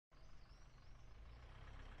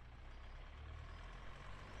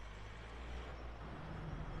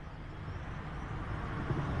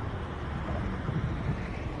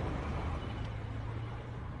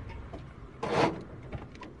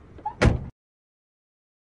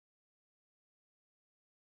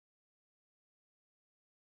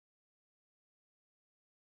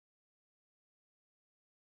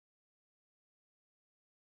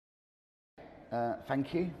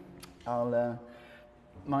Thank you.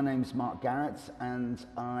 My name's Marc Garrett, and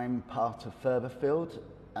I'm part of Furtherfield,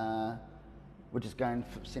 which is going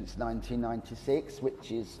since 1996,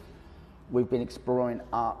 we've been exploring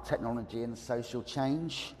art, technology and social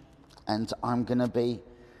change. And I'm going to be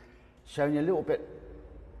showing you a little bit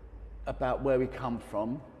about where we come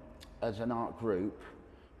from as an art group,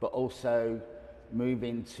 but also move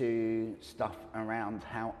into stuff around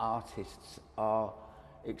how artists are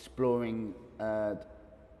exploring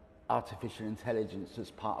artificial intelligence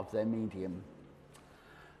as part of their medium.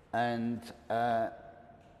 And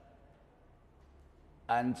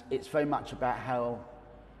it's very much about how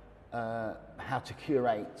to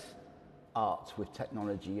curate art with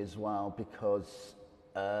technology as well, because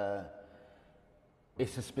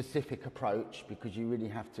it's a specific approach, because you really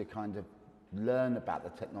have to kind of learn about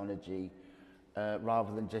the technology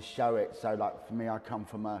rather than just show it. So like for me, I come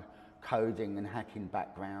from a coding and hacking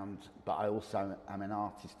background, but I also am an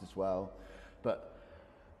artist as well. But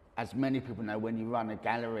as many people know, when you run a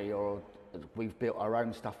gallery, or we've built our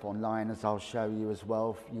own stuff online, as I'll show you as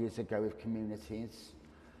well, years ago with communities.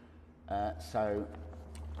 So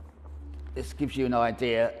this gives you an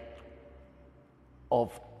idea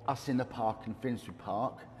of us in the park in Finsbury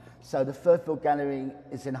Park. So the Furtherfield Gallery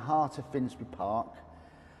is in the heart of Finsbury Park,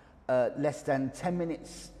 less than 10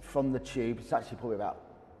 minutes from the tube. It's actually probably about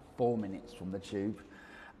 4 minutes from the tube,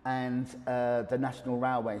 and the National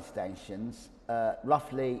Railway stations.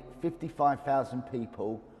 Roughly 55,000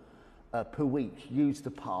 people per week use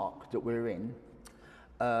the park that we're in,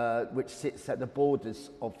 which sits at the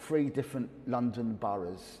borders of 3 different London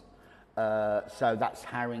boroughs. So that's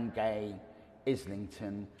Haringey,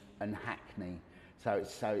 Islington and Hackney. So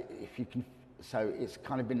it's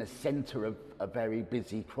kind of been a centre of a very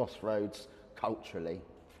busy crossroads culturally.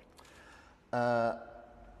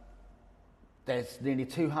 There's nearly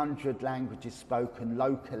 200 languages spoken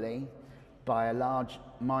locally by a large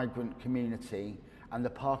migrant community, and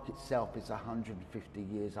the park itself is 150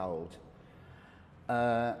 years old.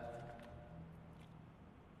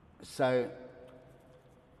 So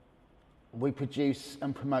we produce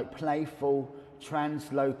and promote playful,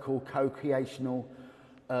 translocal, co-creational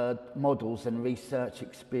models and research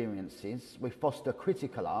experiences. We foster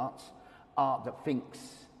critical art that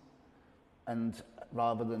thinks, and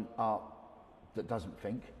rather than art that doesn't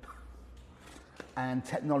think, and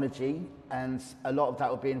technology, and a lot of that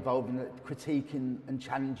will be involved in critiquing and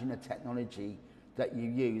challenging the technology that you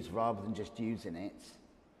use rather than just using it.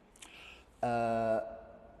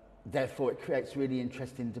 Therefore, it creates really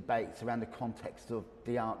interesting debates around the context of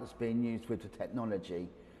the art that's being used with the technology.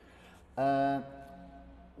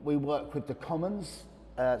 We work with the commons,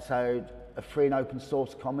 so a free and open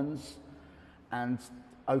source commons and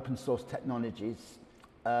open source technologies,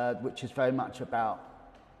 which is very much about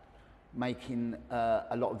making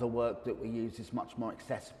a lot of the work that we use is much more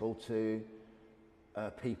accessible to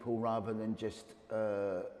people, rather than just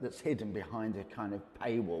that's hidden behind a kind of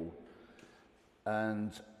paywall.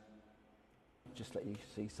 And just let you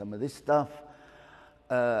see some of this stuff.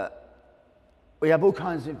 We have all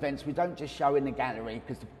kinds of events. We don't just show in the gallery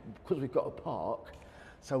because we've got a park,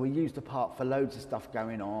 so we use the park for loads of stuff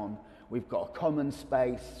going on. We've got a common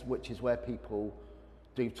space, which is where people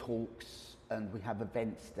do talks, and we have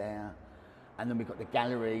events there. And then we've got the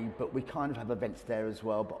gallery, but we kind of have events there as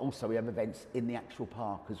well, but also we have events in the actual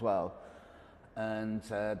park as well. And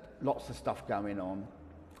lots of stuff going on.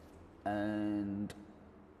 And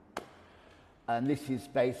this is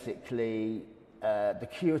basically the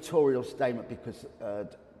curatorial statement, because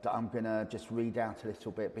that I'm going to just read out a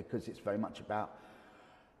little bit, because it's very much about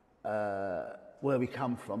where we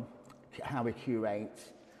come from, how we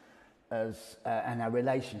curate, and our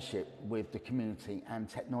relationship with the community and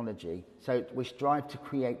technology. So we strive to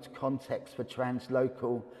create context for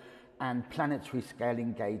translocal and planetary scale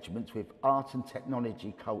engagements with art and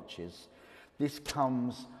technology cultures. This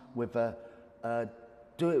comes with a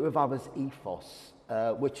do it with others ethos,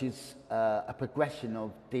 which is a progression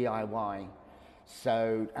of DIY,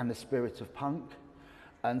 and the spirit of punk.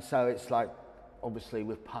 And so it's like, obviously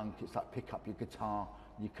with punk, it's like pick up your guitar,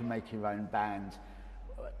 you can make your own band.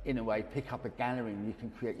 In a way, pick up a gallery and you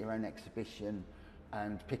can create your own exhibition,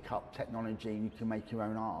 and pick up technology and you can make your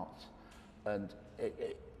own art. And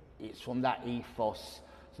it's from that ethos.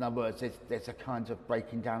 So in other words, there's a kind of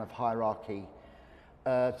breaking down of hierarchy.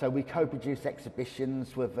 So we co-produce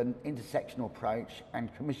exhibitions with an intersectional approach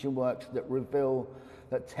and commission works that reveal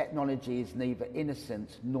that technology is neither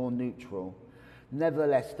innocent nor neutral.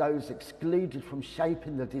 Nevertheless, those excluded from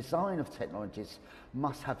shaping the design of technologies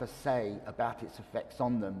must have a say about its effects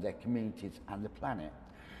on them, their communities and the planet.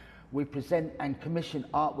 We present and commission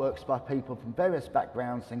artworks by people from various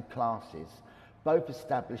backgrounds and classes, both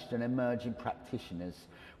established and emerging practitioners.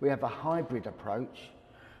 We have a hybrid approach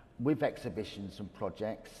with exhibitions and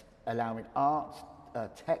projects, allowing art,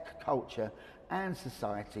 tech, culture and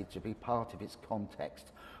society to be part of its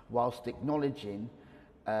context, whilst acknowledging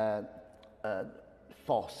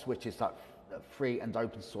FOSS, which is like free and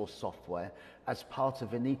open source software, as part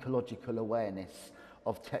of an ecological awareness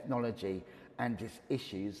of technology and its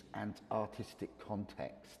issues and artistic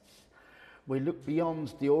contexts. We look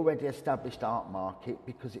beyond the already established art market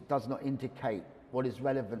because it does not indicate what is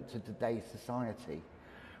relevant to today's society.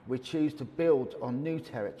 We choose to build on new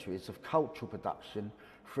territories of cultural production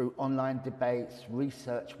through online debates,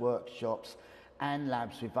 research workshops, and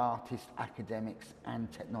labs with artists, academics,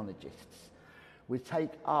 and technologists. We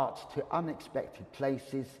take art to unexpected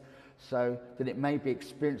places so that it may be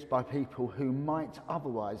experienced by people who might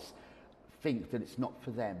otherwise think that it's not for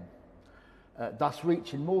them, thus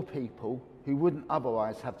reaching more people who wouldn't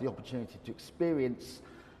otherwise have the opportunity to experience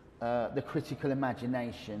the critical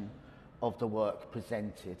imagination of the work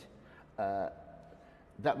presented.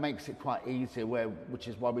 That makes it quite easy, which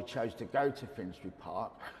is why we chose to go to Finsbury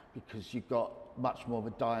Park, because you've got much more of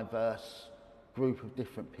a diverse group of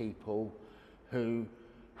different people who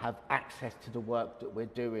have access to the work that we're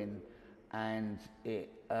doing, and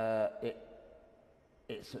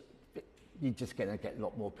it's you're just going to get a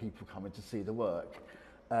lot more people coming to see the work.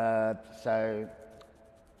 But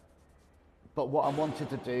what I wanted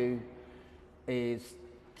to do is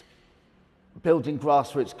building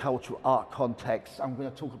grassroots cultural art context. I'm going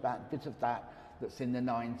to talk about a bit of that's in the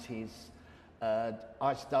 90s.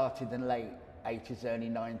 I started in the late 80s, early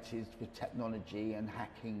 90s with technology and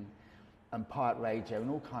hacking and pirate radio and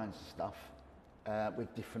all kinds of stuff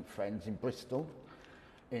with different friends in Bristol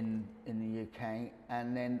in the UK.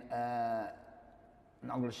 And then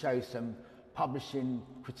I'm going to show you some publishing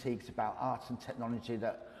critiques about arts and technology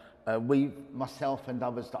that myself and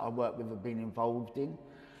others that I work with have been involved in.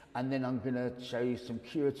 And then I'm going to show you some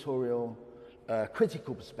curatorial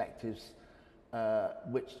critical perspectives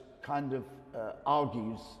which kind of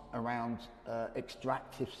argues around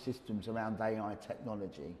extractive systems around AI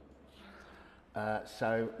technology.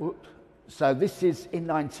 So this is in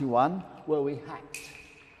 91 where we hacked.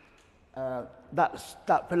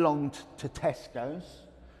 That belonged to Tesco's,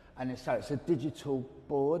 and so it's a digital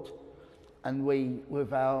board, and we,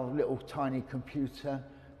 with our little tiny computer,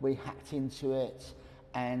 we hacked into it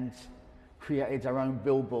and created our own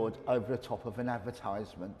billboard over the top of an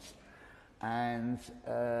advertisement. And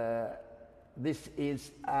this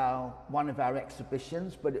is one of our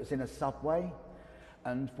exhibitions, but it's in a subway,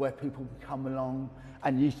 and where people can come along,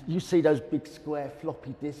 and you see those big square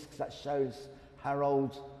floppy disks that shows how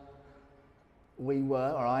old we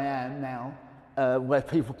were, or I am now, where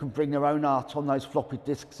people can bring their own art on those floppy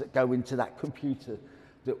disks that go into that computer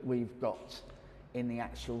that we've got in the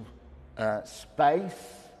actual space.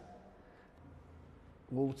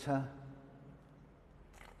 Water.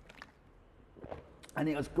 And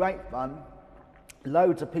it was great fun.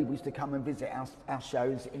 Loads of people used to come and visit our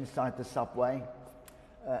shows inside the subway.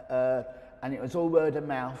 And it was all word of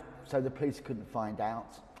mouth, so the police couldn't find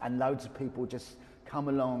out. And loads of people just come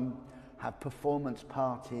along, have performance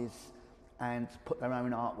parties, and put their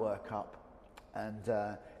own artwork up.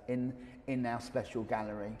 And in our special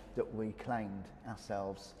gallery that we claimed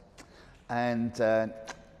ourselves. And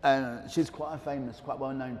she's quite a famous, quite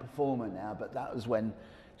well-known performer now, but that was when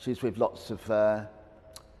she's with lots of,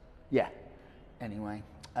 anyway.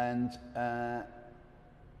 And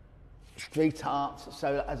street art,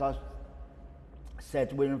 so as I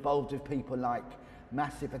said, we're involved with people like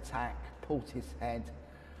Massive Attack, Portishead,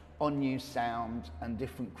 On New Sound, and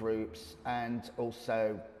different groups, and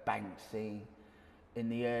also Banksy in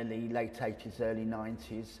the late 80s, early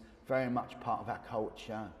 90s, very much part of our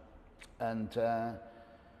culture. And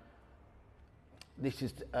this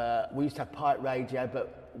is, we used to have pirate radio,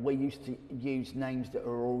 but we used to use names that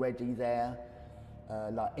are already there,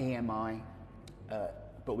 like EMI,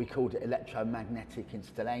 but we called it electromagnetic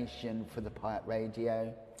installation for the pirate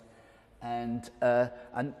radio. And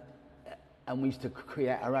we used to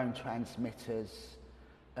create our own transmitters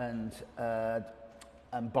and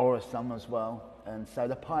borrow some as well. And so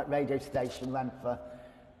the pirate radio station ran for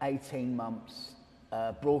 18 months,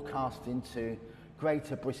 broadcast into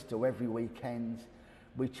Greater Bristol every weekend.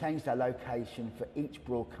 We changed our location for each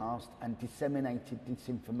broadcast and disseminated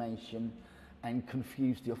disinformation and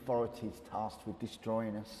confused the authorities tasked with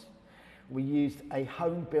destroying us. We used a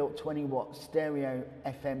home-built 20-watt stereo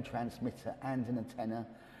FM transmitter and an antenna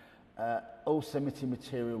All submitted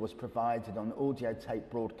material was provided on audio tape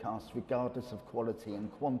broadcasts regardless of quality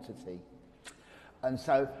and quantity. And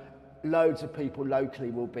so loads of people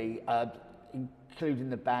locally will be, including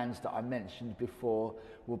the bands that I mentioned before,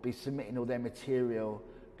 will be submitting all their material,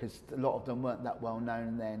 because a lot of them weren't that well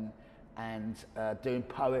known then, and doing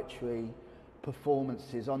poetry,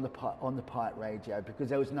 performances on the pipe radio, because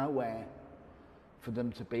there was nowhere for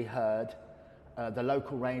them to be heard. The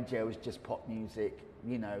local radio was just pop music,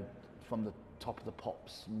 you know, from the top of the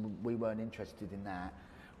pops. We weren't interested in that.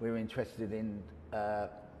 We were interested in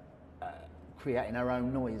creating our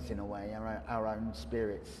own noise in a way, our own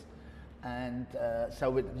spirits. And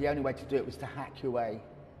so the only way to do it was to hack your way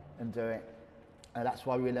and do it. That's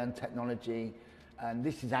why we learned technology. And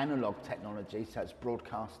this is analog technology, so it's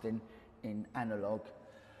broadcasting in analog.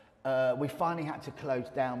 We finally had to close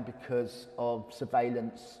down because of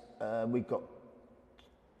surveillance. We got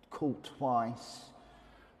caught twice,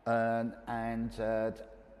 but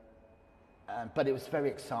it was very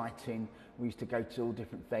exciting. We used to go to all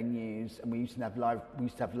different venues, and we used to have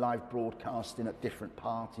live broadcasting at different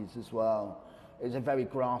parties as well. It was a very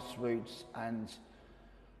grassroots and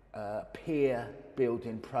peer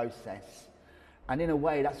building process, and in a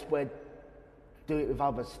way that's where Do It With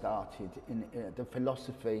Others started, in the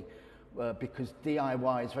philosophy, because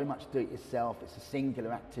DIY is very much do it yourself. It's a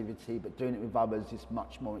singular activity, but doing it with others is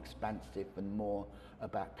much more expansive and more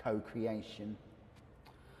about co-creation.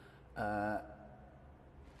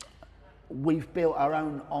 We've built our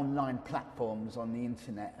own online platforms on the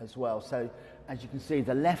internet as well. So as you can see,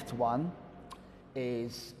 the left one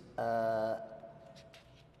is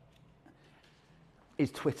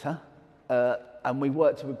Twitter, and we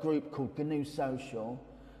worked with a group called GNU Social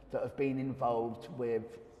that have been involved with,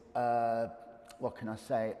 what can I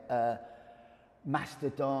say,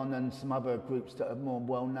 Mastodon and some other groups that are more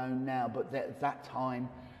well known now, but at that time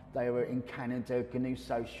they were in Canada. GNU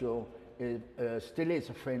Social still is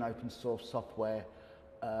a free and open source software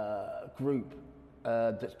group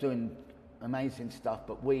that's doing amazing stuff,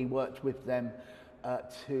 but we worked with them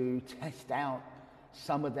to test out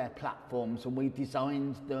some of their platforms, and we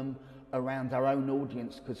designed them around our own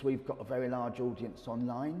audience because we've got a very large audience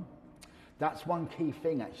online. That's one key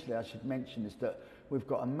thing actually I should mention, is that we've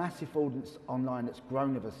got a massive audience online that's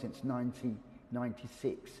grown with us since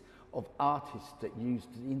 1996 of artists that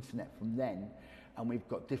used the internet from then, and we've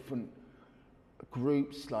got different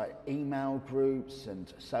groups like email groups,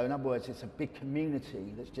 and so in other words it's a big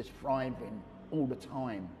community that's just thriving all the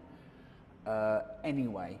time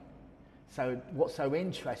anyway. So what's so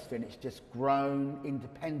interesting, it's just grown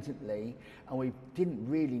independently, and we didn't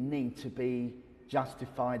really need to be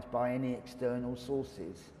justified by any external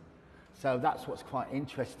sources. So that's what's quite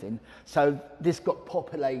interesting. So this got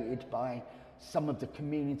populated by some of the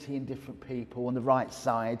community and different people on the right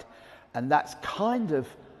side, and that's kind of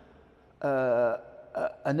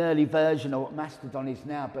an early version of what Mastodon is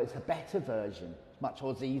now, but it's a better version. It's much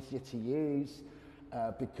more easier to use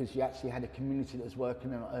because you actually had a community that was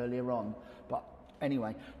working on it earlier on. But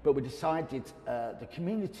anyway, but we decided, the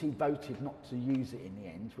community voted not to use it in the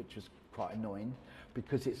end, which was quite annoying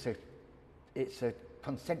because it's a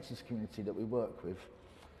consensus community that we work with.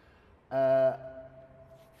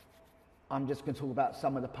 I'm just going to talk about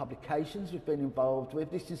some of the publications we've been involved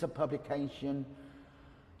with. This is a publication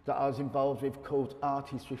that I was involved with called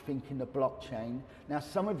Artists Rethinking the Blockchain. Now,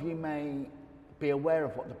 some of you may be aware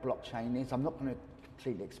of what the blockchain is. I'm not going to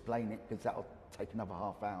completely explain it because that'll take another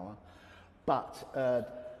half hour. But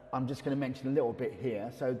I'm just going to mention a little bit here.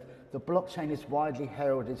 So the blockchain is widely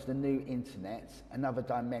heralded as the new internet, another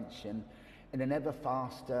dimension in an ever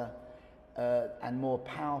faster and more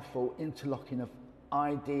powerful interlocking of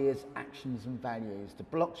ideas, actions and values. The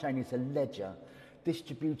blockchain is a ledger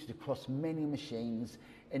distributed across many machines,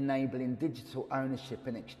 enabling digital ownership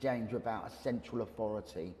and exchange without a central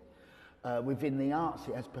authority. Within the arts,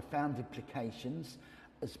 it has profound implications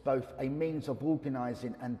as both a means of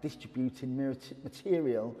organising and distributing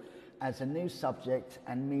material as a new subject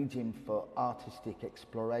and medium for artistic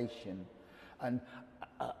exploration. And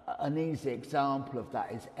an easy example of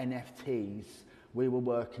that is NFTs. We were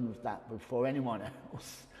working with that before anyone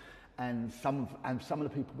else. And some of the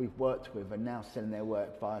people we've worked with are now selling their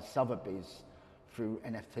work via Sotheby's through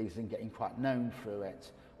NFTs and getting quite known through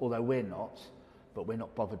it, although we're not, but we're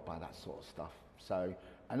not bothered by that sort of stuff. So,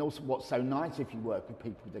 and also what's so nice if you work with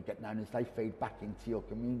people that get known is they feed back into your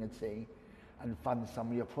community and fund some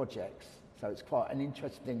of your projects. So it's quite an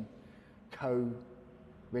interesting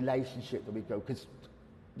co-relationship that we go, because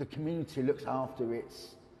the community looks after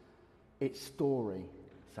its story,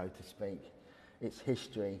 so to speak. its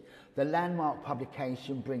history. The landmark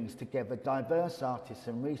publication brings together diverse artists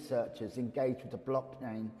and researchers engaged with the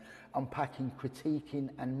blockchain, unpacking, critiquing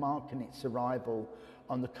and marking its arrival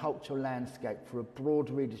on the cultural landscape for a broad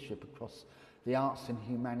readership across the arts and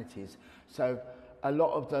humanities. So a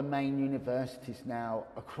lot of the main universities now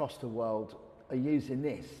across the world are using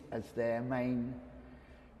this as their main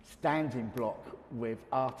standing block with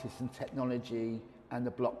artists and technology and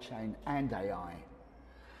the blockchain and AI.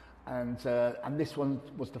 And this one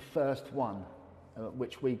was the first one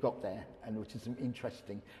which we got there, and which is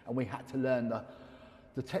interesting. And we had to learn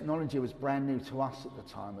the technology was brand new to us at the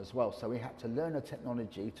time as well. So we had to learn the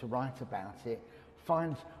technology to write about it,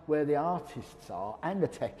 find where the artists are and the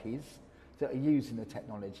techies that are using the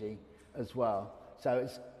technology as well. So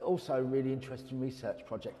it's also a really interesting research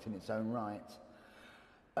project in its own right.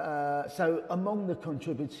 So among the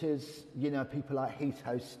contributors, you know, people like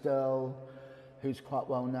Hito Stirl, who's quite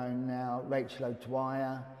well known now, Rachel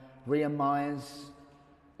O'Dwyer, Ria Myers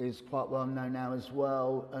is quite well known now as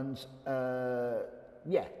well, and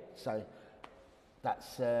yeah, so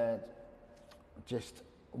that's just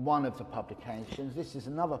one of the publications. This is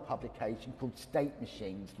another publication called State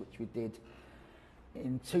Machines, which we did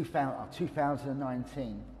in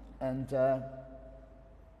 2019, and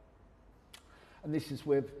this is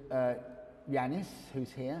with Yanis,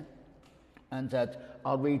 who's here, and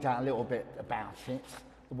I'll read out a little bit about it,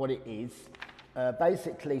 what it is.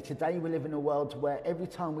 Basically, today we live in a world where every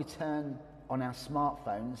time we turn on our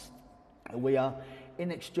smartphones, we are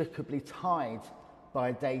inextricably tied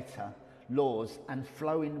by data, laws, and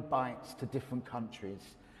flowing bytes to different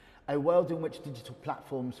countries. A world in which digital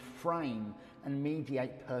platforms frame and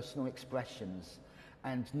mediate personal expressions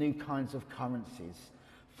and new kinds of currencies,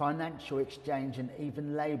 financial exchange, and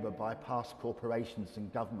even labour bypass corporations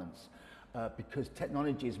and governments. Because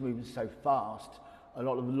technology is moving so fast, a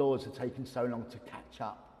lot of the laws are taking so long to catch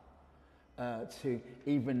up to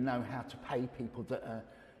even know how to pay people that are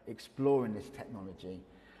exploring this technology.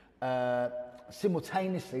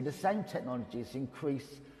 Simultaneously, the same technologies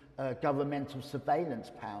increase governmental surveillance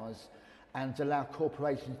powers and allow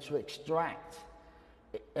corporations to extract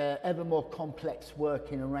ever more complex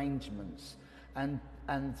working arrangements and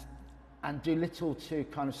do little to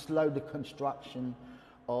kind of slow the construction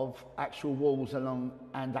of actual walls along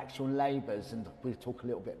and actual labours, and we'll talk a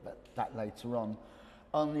little bit about that later on.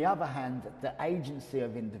 On the other hand, the agency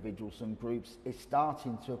of individuals and groups is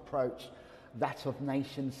starting to approach that of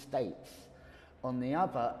nation states. On the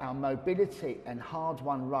other, our mobility and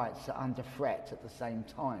hard-won rights are under threat at the same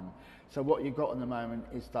time. So what you've got at the moment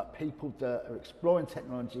is that people that are exploring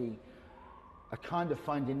technology are kind of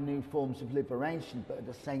finding new forms of liberation, but at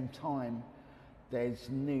the same time, there's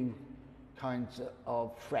new kinds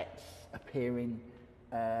of threats appearing,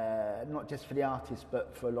 not just for the artists,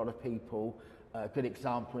 but for a lot of people. A good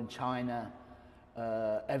example in China,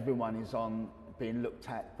 everyone is being looked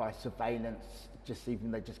at by surveillance, just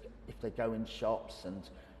even if they go in shops and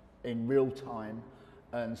in real time,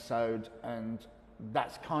 and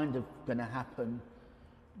that's kind of going to happen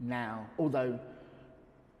now. Although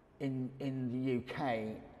in the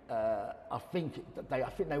UK, I think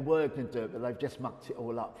they were going to do it, but they've just mucked it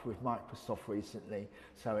all up with Microsoft recently,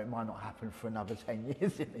 so it might not happen for another 10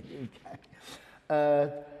 years in the UK.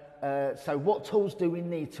 So what tools do we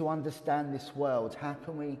need to understand this world? How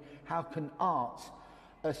can art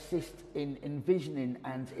assist in envisioning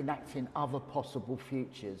and enacting other possible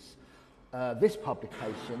futures? This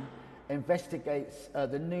publication investigates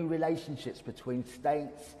the new relationships between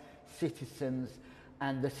states, citizens,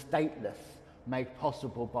 and the stateless, made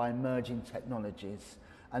possible by emerging technologies.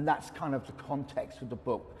 And that's kind of the context of the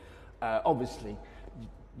book. Obviously,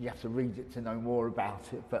 you have to read it to know more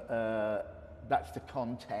about it, but that's the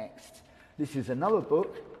context. This is another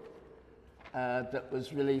book that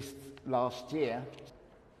was released last year.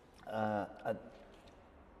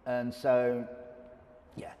 And so,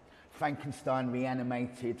 yeah, Frankenstein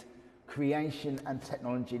Reanimated, Creation and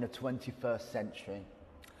Technology in the 21st Century.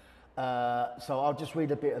 So I'll just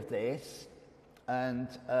read a bit of this. And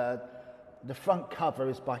the front cover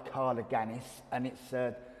is by Carla Gannis, and it's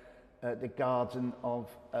the Garden of,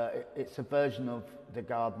 it's a version of the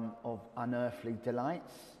Garden of Unearthly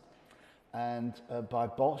Delights, and by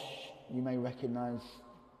Bosch. You may recognise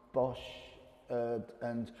Bosch,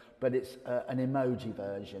 but it's an emoji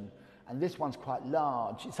version. And this one's quite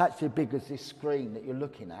large. It's actually as big as this screen that you're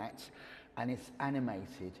looking at, and it's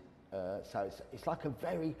animated. So it's like a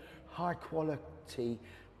very high quality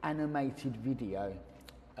animated video,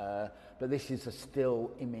 but this is a still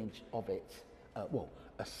image of it,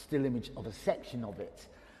 a still image of a section of it.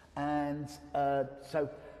 And so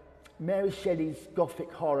Mary Shelley's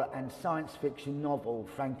Gothic horror and science fiction novel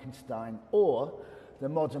Frankenstein, or the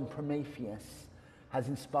modern Prometheus, has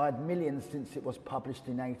inspired millions since it was published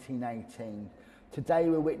in 1818. Today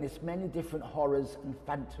we witness many different horrors and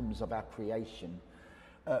phantoms of our creation.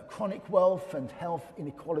 Chronic wealth and health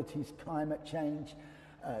inequalities, climate change,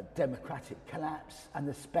 democratic collapse, and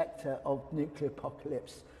the spectre of nuclear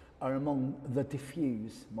apocalypse are among the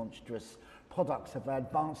diffuse, monstrous products of our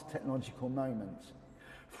advanced technological moment.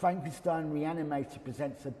 Frankenstein Reanimated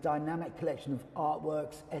presents a dynamic collection of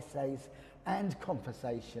artworks, essays, and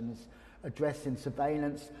conversations addressing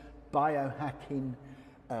surveillance, biohacking,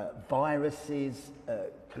 viruses,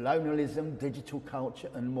 colonialism, digital culture,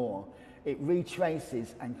 and more. It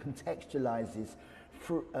retraces and contextualizes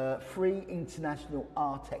three international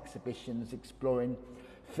art exhibitions exploring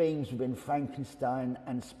themes within Frankenstein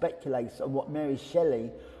and speculates on what Mary Shelley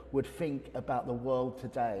would think about the world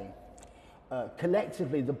today.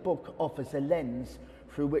 Collectively, the book offers a lens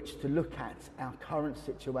through which to look at our current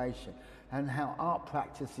situation and how art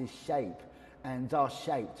practices shape and are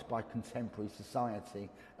shaped by contemporary society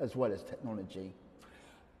as well as technology.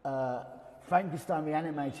 Frankenstein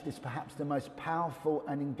Reanimated is perhaps the most powerful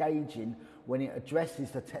and engaging when it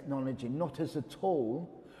addresses the technology not as a tool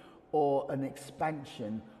or an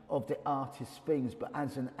expansion of the artist's themes, but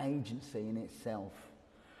as an agency in itself.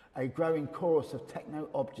 A growing chorus of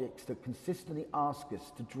techno-objects that consistently ask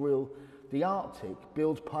us to drill the Arctic,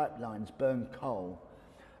 build pipelines, burn coal.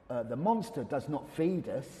 The monster does not feed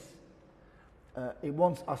us, it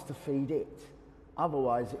wants us to feed it.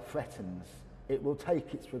 Otherwise it threatens. It will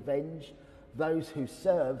take its revenge. Those who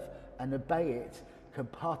serve and obey it can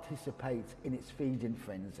participate in its feeding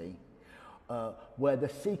frenzy. Where the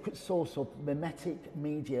secret source of mimetic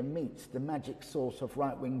media meets the magic source of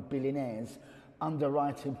right-wing billionaires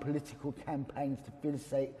underwriting political campaigns to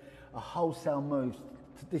facilitate a wholesale move.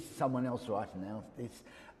 This is someone else writing now. This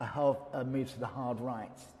moves to the hard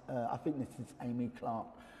right. I think this is Amy Clark,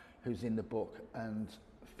 who's in the book, and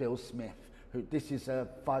Phil Smith. This is a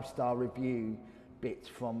 5-star review bit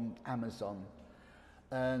from Amazon.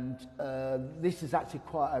 And this is actually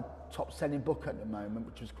quite a top-selling book at the moment,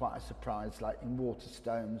 which was quite a surprise, like in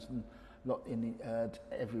Waterstones and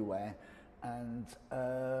everywhere. And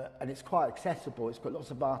it's quite accessible. It's got lots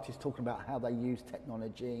of artists talking about how they use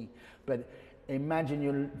technology. But imagine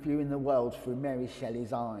you're viewing the world through Mary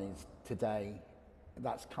Shelley's eyes today.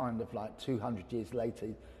 That's kind of like 200 years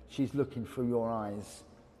later. She's looking through your eyes.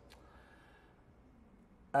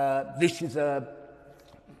 This is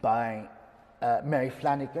by Mary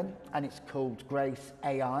Flanagan, and it's called Grace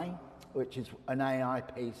AI, which is an AI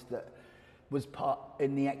piece that was part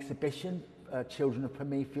in the exhibition, Children of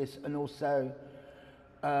Prometheus, and also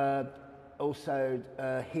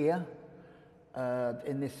here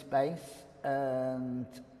in this space. And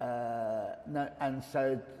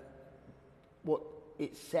so what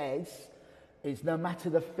it says is, no matter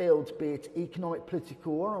the field, be it economic,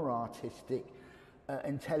 political, or artistic,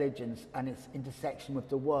 intelligence and its intersection with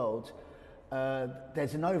the world,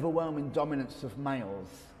 there's an overwhelming dominance of males.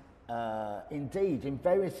 Indeed, in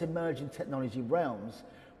various emerging technology realms,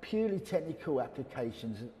 purely technical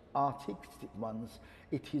applications and artistic ones,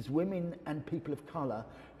 it is women and people of colour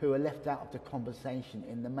who are left out of the conversation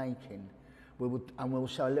in the making. We'll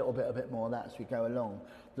show a little bit more of that as we go along.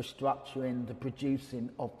 The structuring, the producing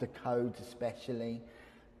of the code especially,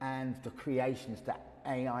 and the creations that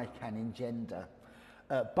AI can engender.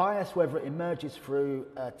 Bias, whether it emerges through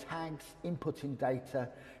tags, inputting data,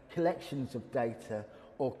 collections of data,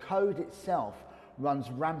 or code itself, runs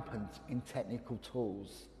rampant in technical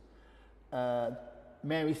tools.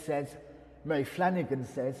 Mary Flanagan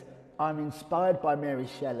says, I'm inspired by Mary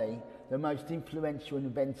Shelley, the most influential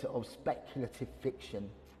inventor of speculative fiction.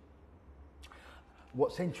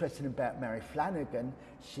 What's interesting about Mary Flanagan,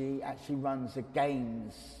 she actually runs a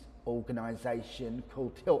games organisation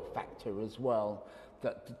called Tilt Factor as well,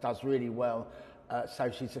 that does really well. So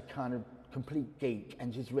she's a kind of complete geek,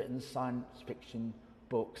 and she's written science fiction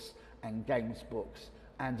books and games books,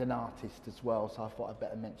 and an artist as well, so I thought I'd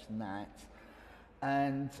better mention that.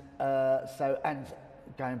 And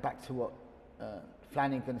going back to what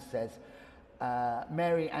Flanagan says,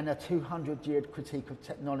 Mary and a 200-year critique of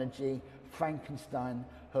technology, Frankenstein,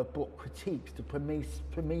 her book critiques the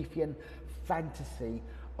Promethean fantasy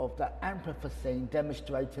of the Anthropocene,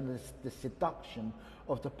 demonstrating the seduction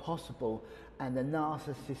of the possible and the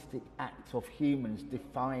narcissistic act of humans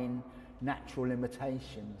defying natural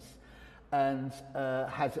limitations, and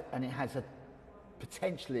it has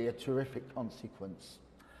potentially a terrific consequence.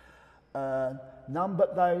 None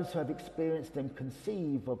but those who have experienced and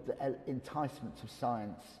conceive of the enticements of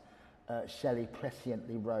science, Shelley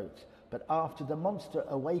presciently wrote. But after the monster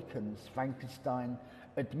awakens, Frankenstein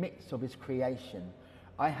admits of his creation.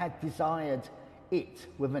 I had desired it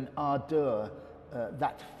with an ardour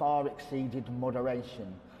that far exceeded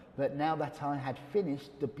moderation. But now that I had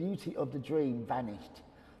finished, the beauty of the dream vanished.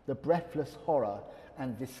 The breathless horror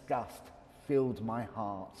and disgust filled my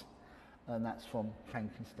heart. And that's from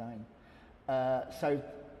Frankenstein.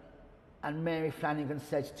 And Mary Flanagan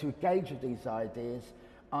says, to engage with these ideas,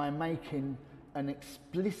 I'm making an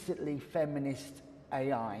explicitly feminist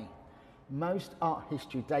AI. Most art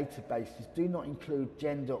history databases do not include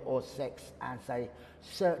gender or sex as a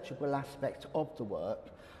searchable aspect of the work.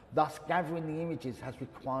 Thus, gathering the images has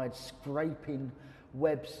required scraping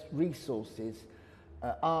web resources,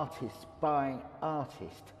 artist by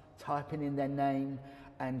artist, typing in their name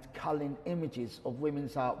and culling images of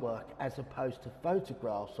women's artwork as opposed to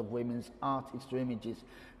photographs of women's artists or images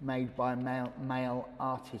made by male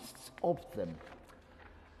artists of them.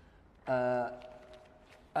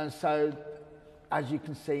 And so, as you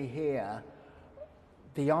can see here,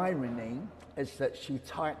 the irony is that she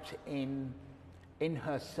typed in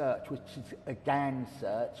her search, which is a GAN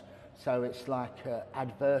search, so it's like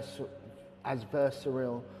an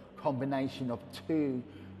adversarial combination of two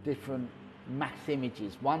different mass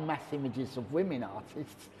images. One mass images of women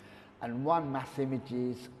artists and one mass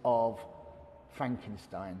images of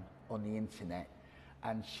Frankenstein on the internet.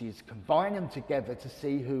 And she's combined them together to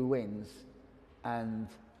see who wins, and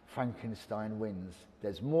Frankenstein wins.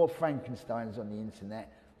 There's more Frankensteins on the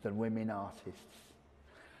internet than women artists.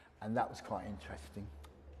 And that was quite interesting.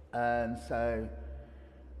 And so,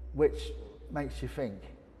 which makes you think.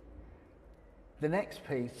 The next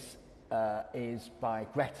piece is by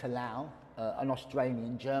Greta Lau, an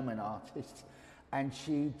Australian-German artist, and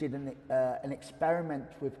she did an experiment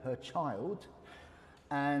with her child,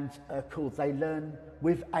 and called They Learn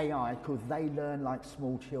with AI, called They Learn Like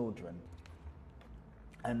Small Children.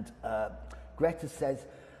 And Greta says,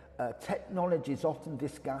 technologies often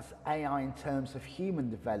discuss AI in terms of human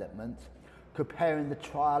development, comparing the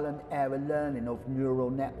trial and error learning of neural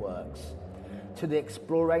networks to the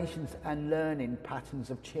explorations and learning patterns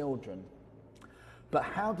of children. But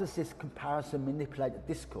how does this comparison manipulate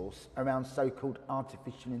the discourse around so-called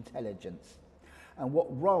artificial intelligence? And what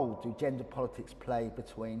role do gender politics play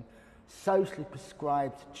between socially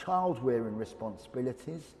prescribed child-rearing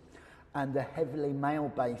responsibilities and the heavily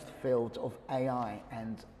male-based field of AI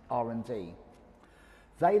and R&D?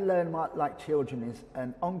 They Learn Like Children is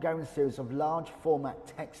an ongoing series of large format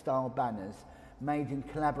textile banners made in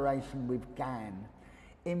collaboration with GAN,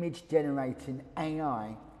 image generating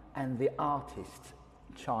AI, and the artist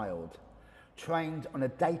child, trained on a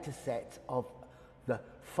data set of the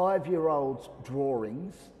 5-year-old's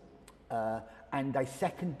drawings and a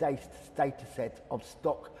second data set of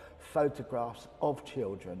stock photographs of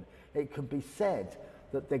children. It can be said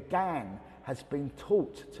that the GAN has been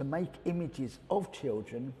taught to make images of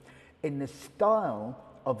children in the style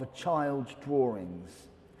of a child's drawings.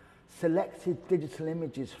 Selected digital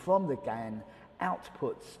images from the GAN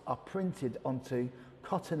outputs are printed onto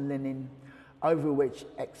cotton linen, over which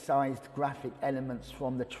excised graphic elements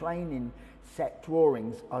from the training set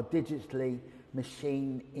drawings are digitally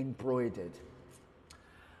machine embroidered.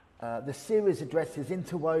 The series addresses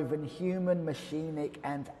interwoven human, machinic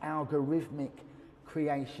and algorithmic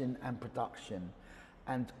creation and production,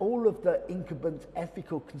 and all of the incumbent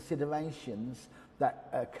ethical considerations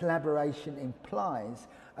that collaboration implies,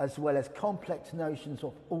 as well as complex notions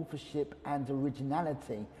of authorship and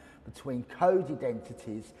originality between coded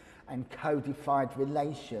entities and codified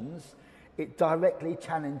relations. It directly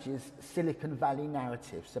challenges Silicon Valley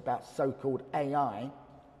narratives about so-called AI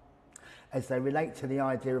as they relate to the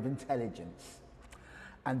idea of intelligence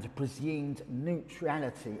and the presumed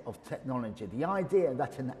neutrality of technology. The idea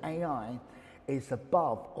that an AI is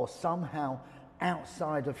above or somehow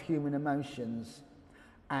outside of human emotions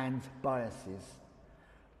and biases.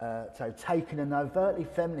 So taking an overtly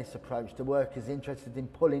feminist approach, the work is interested in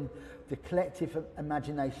pulling the collective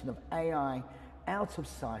imagination of AI out of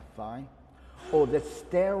sci-fi or the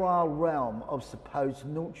sterile realm of supposed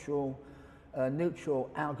neutral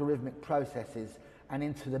algorithmic processes and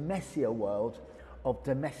into the messier world of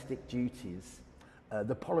domestic duties,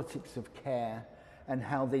 the politics of care, and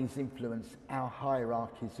how these influence our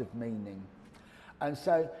hierarchies of meaning. And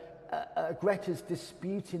so Greta's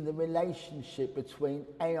disputing the relationship between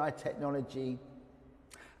AI technology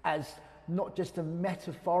as not just a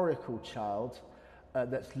metaphorical child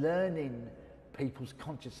that's learning people's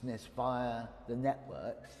consciousness via the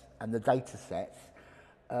networks and the data sets,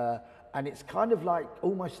 and it's kind of like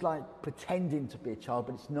almost like pretending to be a child,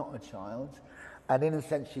 but it's not a child, And in a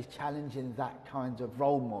sense, she's challenging that kind of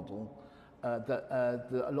role model that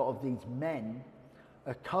a lot of these men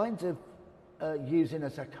are kind of using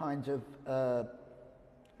as a kind of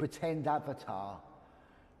pretend avatar,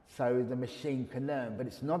 so the machine can learn. But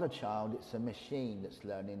it's not a child, it's a machine that's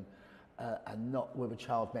learning, and not with a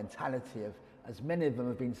child mentality, of, as many of them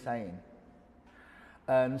have been saying.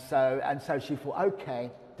 And so she thought,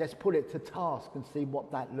 okay, let's put it to task and see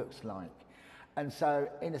what that looks like. And so,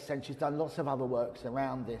 in a sense, she's done lots of other works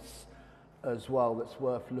around this as well that's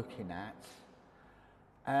worth looking at.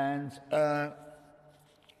 And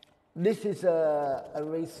this is a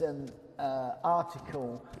recent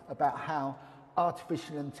article about how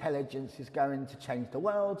artificial intelligence is going to change the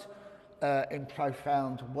world in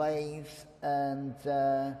profound ways. And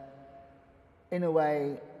in a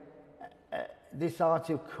way, this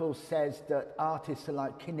article says that artists are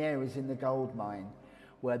like canaries in the gold mine,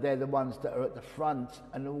 where they're the ones that are at the front,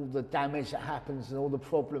 and all the damage that happens and all the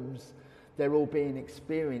problems, they're all being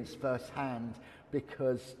experienced firsthand,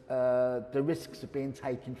 because the risks are being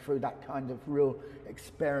taken through that kind of real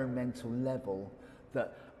experimental level,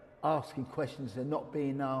 that asking questions are not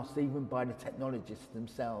being asked even by the technologists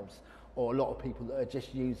themselves, or a lot of people that are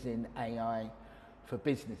just using AI for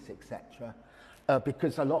business, etc.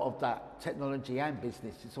 Because a lot of that technology and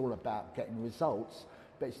business is all about getting results,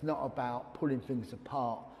 but it's not about pulling things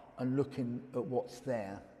apart and looking at what's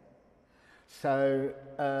there. So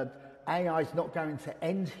AI is not going to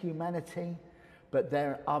end humanity, but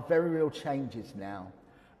there are very real changes now,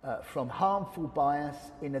 from harmful bias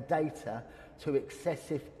in the data to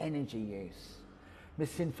excessive energy use.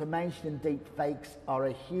 Misinformation and deep fakes are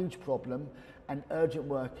a huge problem, and urgent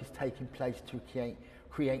work is taking place to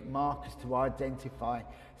create markers to identify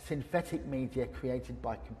synthetic media created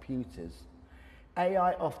by computers.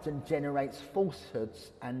 AI often generates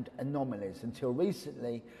falsehoods and anomalies. Until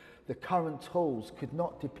recently, the current tools could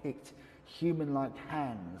not depict human-like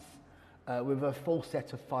hands with a full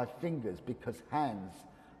set of 5 fingers, because hands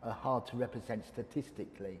are hard to represent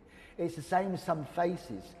statistically. It's the same as some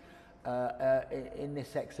faces in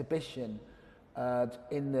this exhibition,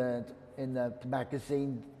 in the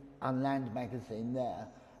magazine, Unland magazine there.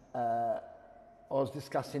 I was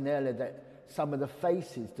discussing earlier that some of the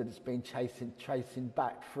faces that it's been tracing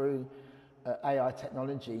back through AI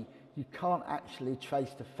technology, you can't actually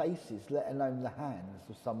trace the faces, let alone the hands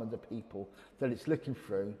of some of the people that it's looking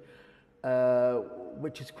through,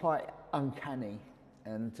 which is quite uncanny.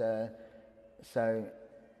 And so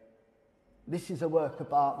this is a work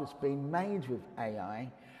of art that's been made with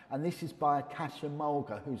AI, and this is by Kasia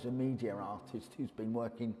Mulga, who's a media artist who's been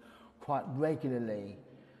working quite regularly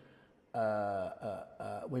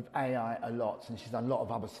with AI a lot, and she's done a lot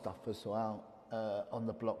of other stuff as well on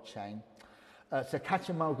the blockchain. So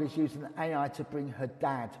Kasia Mulga is using AI to bring her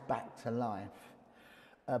dad back to life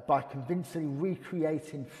by convincingly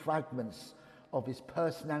recreating fragments of his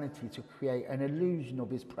personality to create an illusion of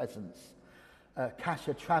his presence.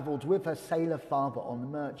 Kasia travelled with her sailor father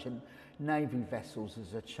on merchant navy vessels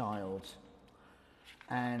as a child,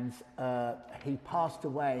 and he passed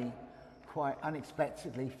away quite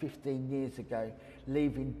unexpectedly 15 years ago,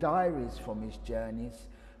 leaving diaries from his journeys.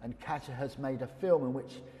 And Kasia has made a film in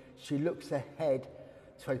which she looks ahead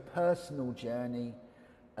to a personal journey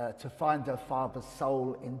to find her father's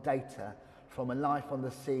soul in data from a life on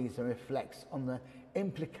the seas, and reflects on the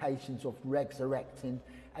implications of resurrecting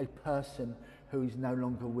a person who is no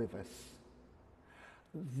longer with us.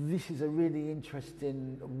 This is a really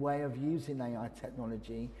interesting way of using AI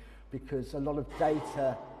technology, because a lot of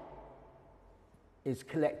data is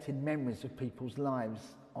collecting memories of people's lives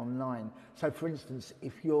online. So for instance,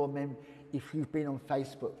 if you've been on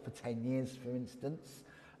Facebook for 10 years, for instance,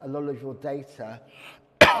 a lot of your data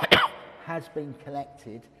has been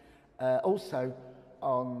collected, also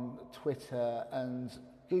on Twitter and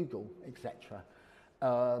Google, etc.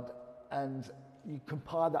 And you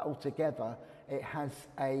compile that all together, it has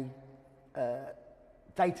a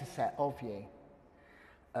data set of you.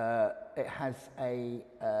 It has a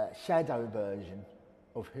shadow version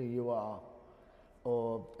of who you are,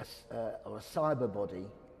 or a cyber body,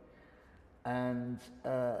 and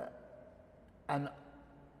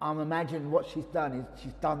I'm imagining what she's done is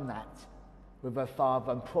she's done that with her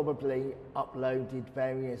father, and probably uploaded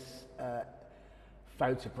various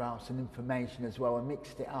photographs and information as well, and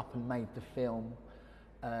mixed it up and made the film,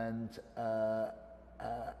 and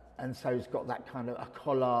so it's got that kind of a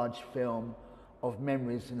collage film of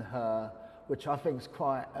memories in her, which I think is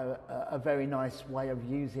quite a very nice way of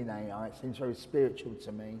using AI. It seems very spiritual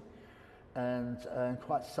to me, and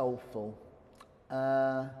quite soulful.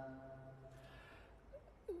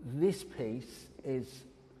 This piece is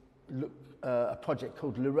a project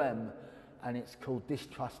called Lorem, and it's called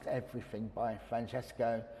Distrust Everything by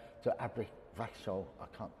Francesco de Abrivachol. I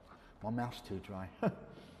can't, my mouth's too dry.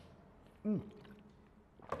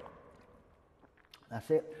 That's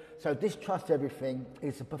it. So Distrust Everything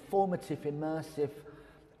is a performative, immersive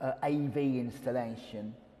AV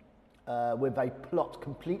installation with a plot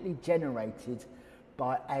completely generated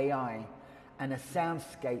by AI and a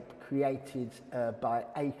soundscape created by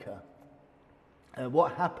Acre.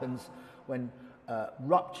 What happens when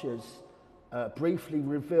ruptures briefly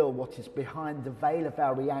reveal what is behind the veil of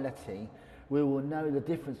our reality, we will know the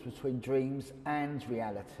difference between dreams and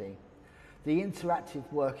reality. The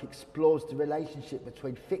interactive work explores the relationship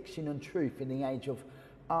between fiction and truth in the age of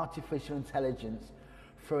artificial intelligence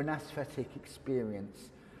through an aesthetic experience.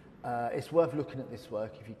 It's worth looking at this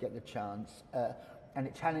work if you get the chance, and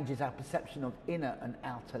it challenges our perception of inner and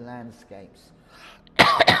outer landscapes.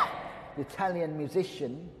 The Italian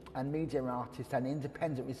musician and media artist and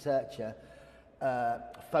independent researcher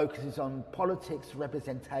focuses on politics,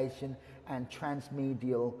 representation and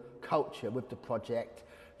transmedial culture with the project.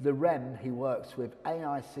 The REM, he works with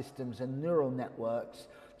AI systems and neural networks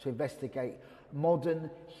to investigate modern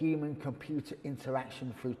human-computer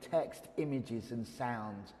interaction through text, images and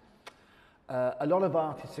sound. A lot of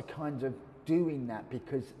artists are kind of doing that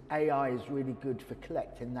because AI is really good for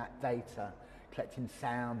collecting that data, collecting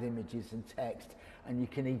sound, images and text, and you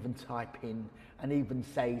can even type in and even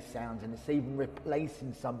say sounds, and it's even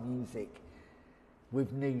replacing some music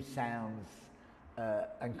with new sounds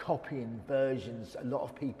and copying versions. A lot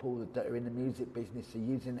of people that are in the music business are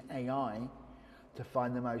using AI to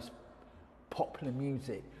find the most popular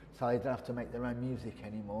music, so they don't have to make their own music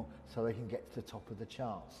anymore, so they can get to the top of the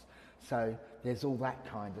charts. So there's all that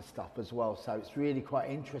kind of stuff as well. So it's really quite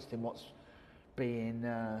interesting what's being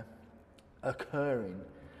occurring.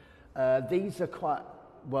 These are quite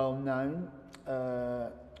well known.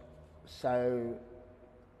 So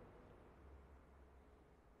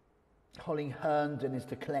Holly Herndon is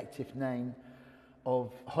the collective name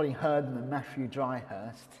of Holly Herndon and Matthew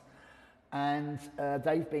Dryhurst, and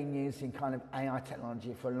they've been using kind of AI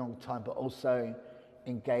technology for a long time, but also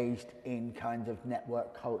engaged in kind of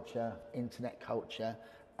network culture, internet culture.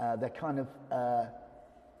 They're kind of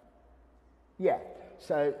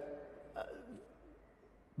so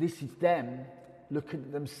this is them looking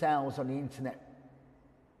at themselves on the internet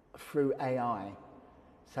through AI.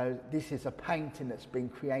 So this is a painting that's been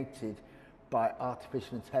created by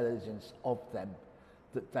artificial intelligence of them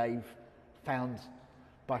that they've found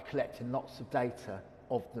by collecting lots of data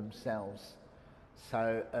of themselves.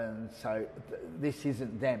 So, this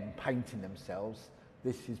isn't them painting themselves.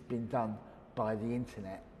 This has been done by the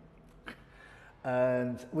internet,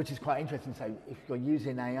 and which is quite interesting. So if you're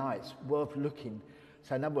using AI, it's worth looking.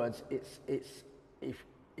 So in other words, it's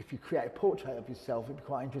if you create a portrait of yourself, it'd be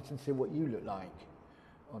quite interesting to see what you look like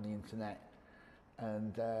on the internet,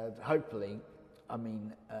 and hopefully, I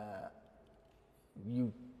mean,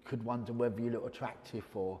 you could wonder whether you look attractive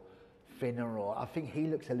or thinner, or I think he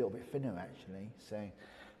looks a little bit thinner actually, so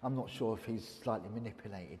I'm not sure if he's slightly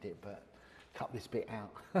manipulated it, but cut this bit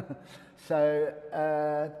out. So,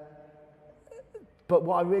 but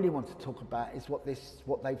what I really want to talk about is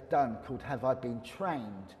what they've done called Have I Been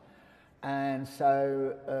Trained? And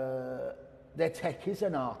so their tech is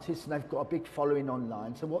an artist and they've got a big following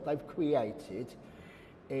online. So what they've created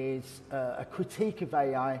is a critique of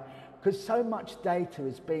AI, because so much data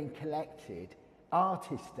is being collected,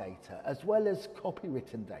 artist data as well as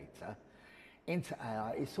copywritten data, into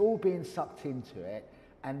AI. It's all being sucked into it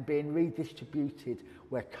and being redistributed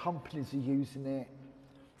where companies are using it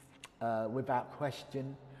without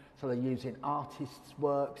question. So they're using artists'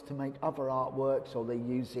 works to make other artworks, or they're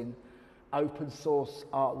using open source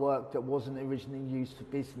artwork that wasn't originally used for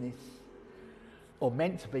business or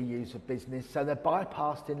meant to be used for business. So they're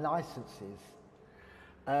bypassing licenses.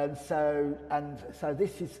 And so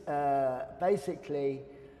this is basically,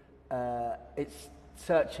 it's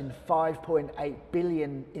searching 5.8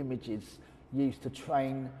 billion images used to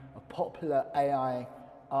train popular AI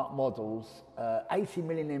art models. 80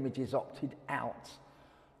 million images opted out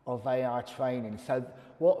of AI training. So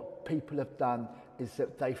what people have done is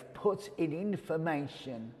that they've put in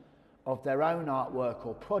information of their own artwork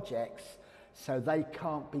or projects, so they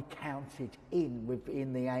can't be counted in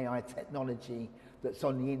within the AI technology that's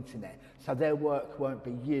on the internet. So their work won't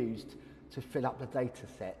be used to fill up the data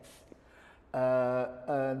sets.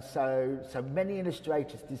 And so many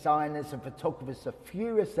illustrators, designers and photographers are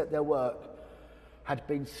furious that their work had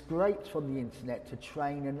been scraped from the internet to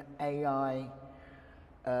train an AI.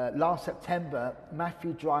 Last September,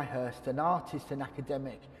 Matthew Dryhurst, an artist and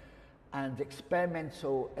academic and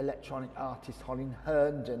experimental electronic artist Colin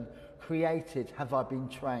Herndon created Have I Been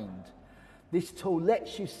Trained? This tool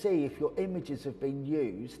lets you see if your images have been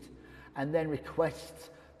used and then requests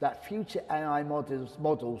that future AI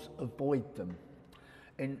models avoid them.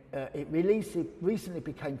 It recently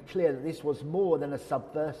became clear that this was more than a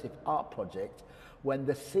subversive art project when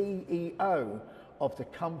the CEO of the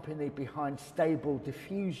company behind Stable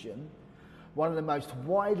Diffusion, one of the most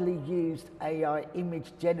widely used AI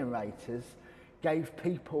image generators, gave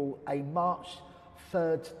people a March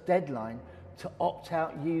 3rd deadline to opt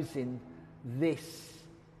out using this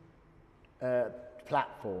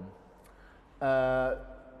platform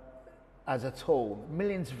as a tool.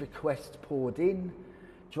 Millions of requests poured in.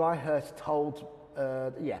 Dryhurst told,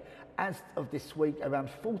 as of this week,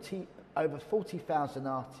 over 40,000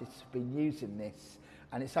 artists have been using this,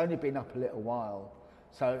 and it's only been up a little while.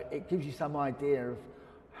 So it gives you some idea of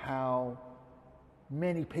how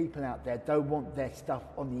many people out there don't want their stuff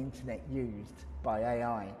on the internet used by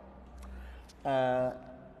AI.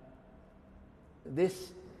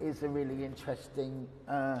 This is a really interesting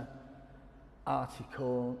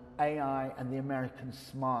article, AI and the American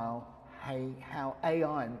Smile, how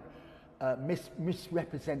AI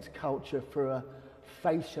misrepresents culture through a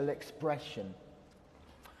facial expression.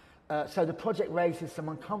 So the project raises some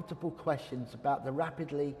uncomfortable questions about the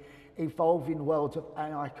rapidly evolving world of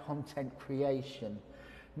AI content creation.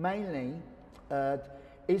 Mainly,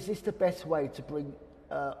 is this the best way to bring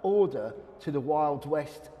order to the wild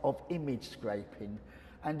west of image scraping?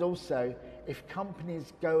 And also, if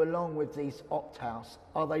companies go along with these opt-outs,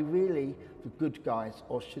 are they really the good guys,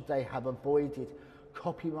 or should they have avoided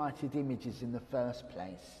copyrighted images in the first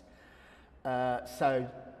place? So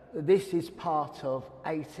this is part of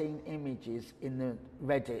 18 images in the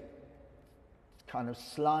Reddit kind of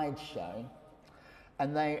slideshow,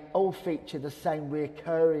 and they all feature the same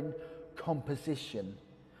recurring composition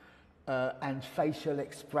and facial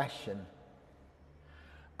expression.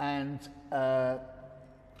 And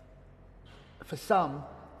for some,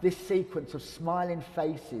 this sequence of smiling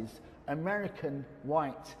faces, American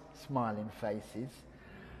white smiling faces,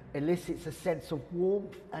 elicits a sense of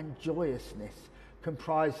warmth and joyousness,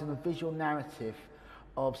 comprising a visual narrative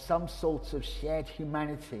of some sort of shared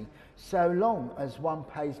humanity, so long as one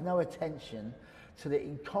pays no attention to the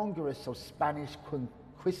incongruous of Spanish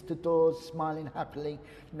conquistadors smiling happily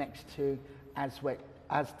next to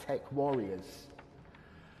Aztec warriors.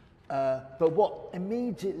 But what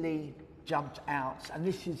immediately jumped out, and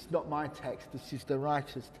this is not my text, this is the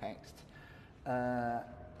writer's text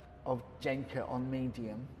of Jenka on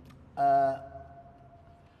Medium.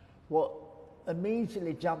 What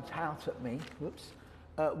immediately jumped out at me,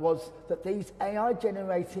 was that these AI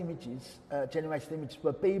generated images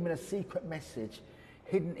were beaming a secret message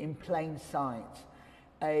hidden in plain sight.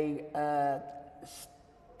 A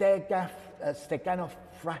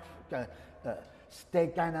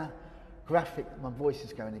steganographic, my voice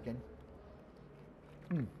is going again.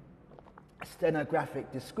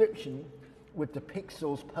 Stenographic description with the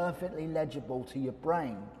pixels perfectly legible to your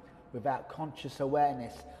brain without conscious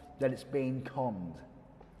awareness that it's being conned.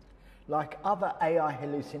 Like other AI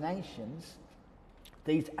hallucinations,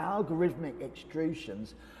 these algorithmic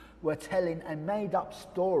extrusions were telling a made-up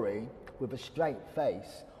story with a straight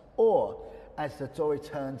face, or, as the story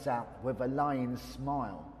turns out, with a lying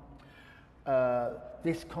smile.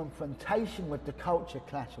 This confrontation with the culture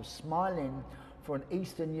clash of smiling for an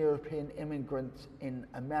Eastern European immigrant in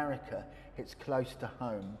America hits close to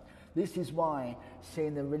home. This is why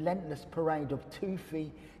seeing the relentless parade of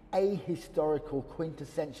toothy, ahistorical,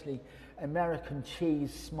 quintessentially American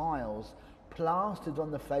cheese smiles plastered on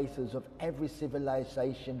the faces of every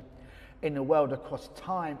civilization in the world across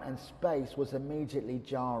time and space was immediately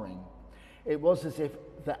jarring. It was as if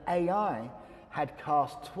the AI had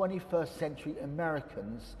cast 21st century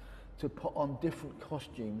Americans to put on different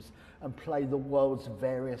costumes and play the world's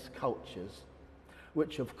various cultures,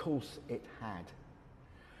 which of course it had.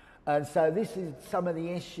 And so this is some of the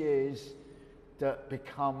issues that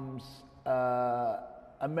becomes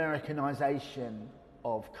Americanization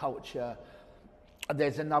of culture.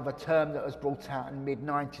 There's another term that was brought out in the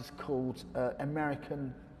mid-90s called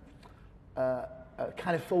American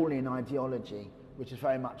Californian ideology, which is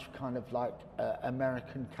very much kind of like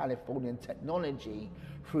American Californian technology.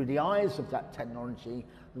 Through the eyes of that technology,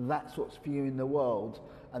 that's what's viewing the world,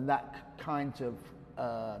 and that kind of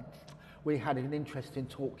we had an interesting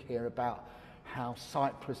talk here about how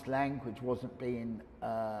Cyprus language wasn't being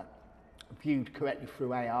viewed correctly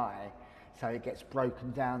through AI, so it gets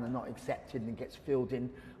broken down and not accepted and gets filled in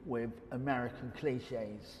with American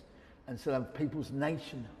cliches. And so people's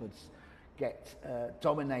nationhoods get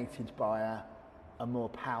dominated by a more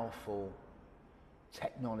powerful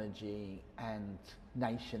technology and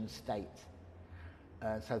nation state.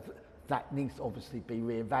 So that needs to obviously be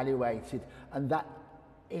reevaluated, and that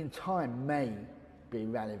in time may be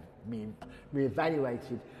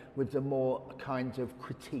reevaluated with the more kind of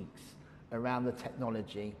critiques around the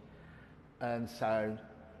technology. And so,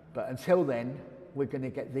 but until then, we're going to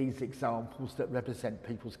get these examples that represent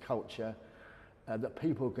people's culture, that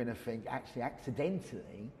people are going to think actually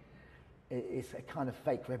accidentally it's a kind of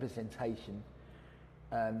fake representation.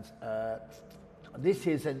 And this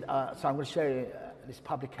is, so I'm going to show you this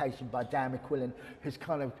publication by Dan McQuillan, who's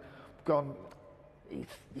kind of gone,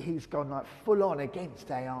 he's gone like full on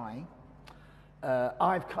against AI.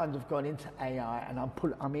 I've kind of gone into AI and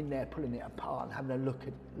I'm in there pulling it apart and having a look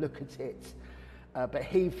at it. But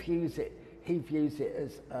he views it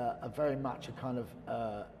as a very much a kind of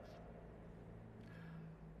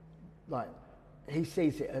like he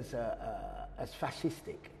sees it as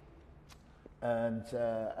fascistic. And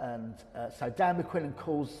so Dan McQuillan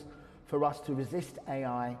calls for us to resist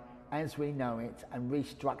AI as we know it and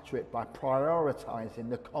restructure it by prioritising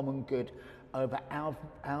the common good over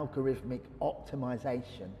algorithmic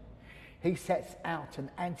optimization. He sets out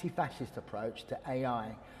an anti-fascist approach to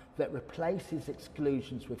AI that replaces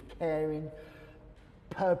exclusions with caring,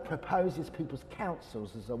 proposes people's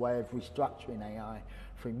councils as a way of restructuring AI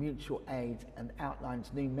through mutual aid, and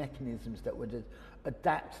outlines new mechanisms that would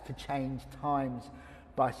adapt to changed times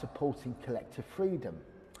by supporting collective freedom.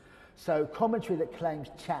 So commentary that claims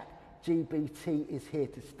ChatGPT is here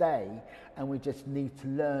to stay and we just need to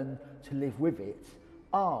learn to live with it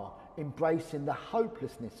are embracing the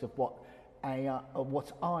hopelessness of what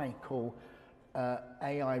I call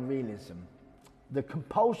AI realism. The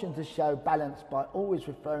compulsion to show balance by always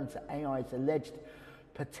referring to AI's alleged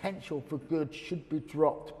potential for good should be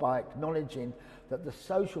dropped by acknowledging that the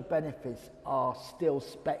social benefits are still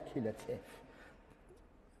speculative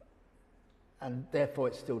and therefore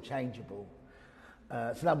it's still changeable.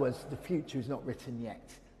 So in other words, the future is not written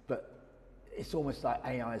yet, but it's almost like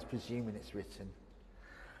AI is presuming it's written.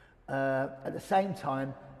 At the same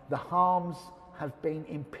time, the harms have been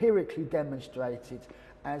empirically demonstrated,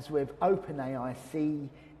 as with OpenAI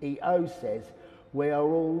CEO says, we are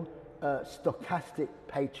all stochastic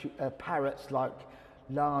parrots like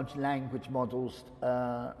large language models,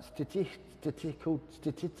 statistical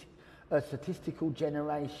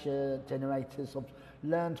generators of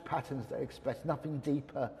learned patterns that express nothing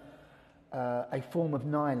deeper, a form of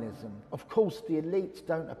nihilism. Of course, the elites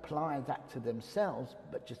don't apply that to themselves,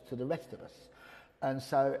 but just to the rest of us. And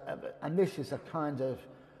so, and this is a kind of,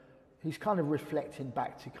 he's kind of reflecting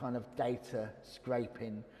back to kind of data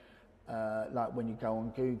scraping, like when you go on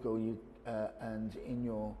Google, and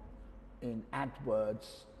in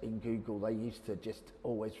AdWords in Google, they used to just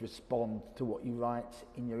always respond to what you write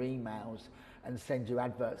in your emails and send you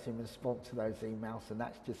adverts in response to those emails. And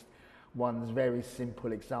that's just one very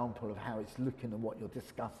simple example of how it's looking at what you're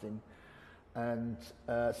discussing. And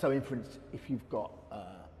so, for instance, if you've got,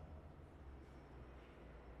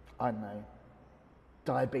 I don't know,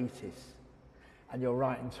 diabetes, and you're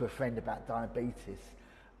writing to a friend about diabetes,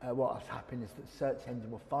 what will happen is that search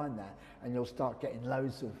engine will find that, and you'll start getting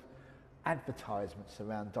loads of advertisements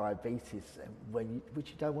around diabetes, which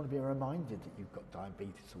you don't want to be reminded that you've got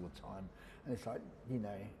diabetes all the time. And it's like, you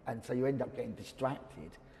know, and so you end up getting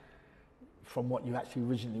distracted from what you actually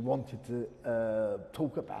originally wanted to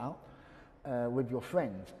talk about with your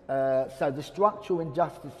friend. So the structural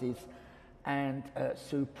injustices and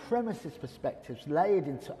supremacist perspectives layered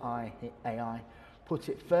into AI put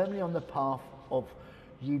it firmly on the path of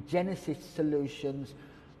eugenicist solutions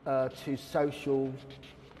to social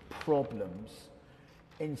problems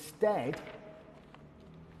instead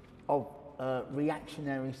of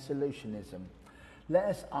reactionary solutionism. Let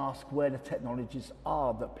us ask where the technologies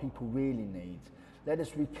are that people really need. Let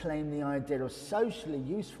us reclaim the idea of socially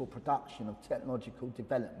useful production of technological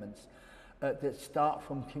developments that start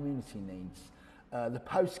from community needs. The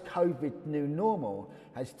post-COVID new normal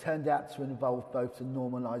has turned out to involve both the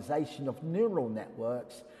normalization of neural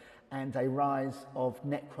networks and a rise of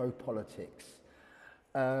necropolitics.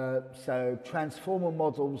 So transformer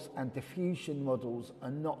models and diffusion models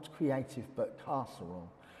are not creative but carceral.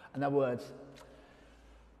 In other words,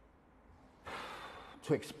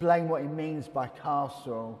 to explain what he means by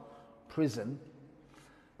carceral, prison,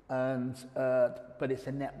 and but it's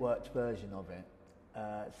a networked version of it.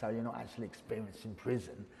 So you're not actually experiencing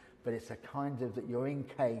prison, but it's a kind of that you're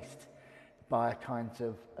encased by a kind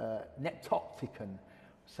of neptopticon.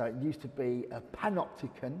 So it used to be a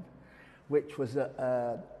panopticon, which was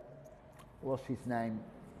a what's his name?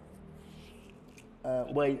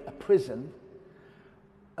 where a prison,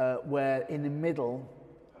 where in the middle,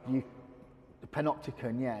 the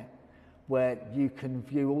panopticon, yeah, where you can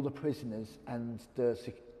view all the prisoners, and the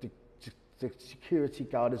security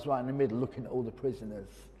guard is right in the middle looking at all the prisoners.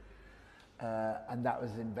 And that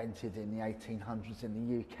was invented in the 1800s in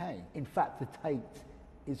the UK. In fact, the Tate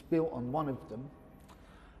is built on one of them,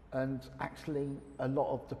 and actually a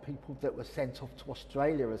lot of the people that were sent off to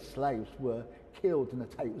Australia as slaves were killed, and the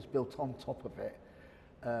Tate was built on top of it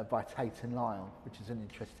by Tate and Lyle, which is an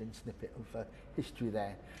interesting snippet of history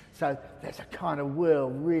there. So there's a kind of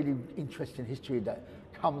really interesting history that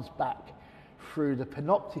comes back through the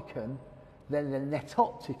panopticon, then the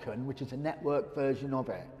netopticon, which is a network version of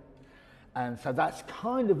it. And so that's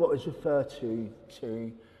kind of what is referred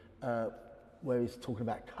to where he's talking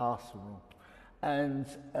about castle. And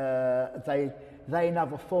they and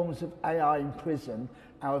other forms of AI imprison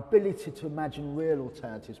our ability to imagine real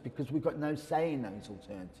alternatives, because we've got no say in those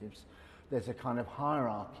alternatives. There's a kind of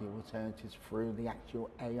hierarchy of alternatives through the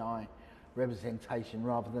actual AI representation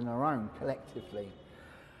rather than our own collectively.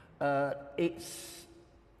 It's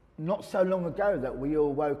not so long ago that we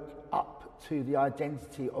all woke up to the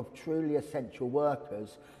identity of truly essential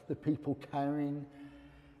workers, the people carrying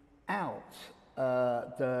out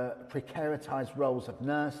the precaritized roles of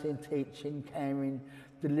nursing, teaching, caring,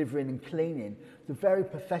 delivering and cleaning, the very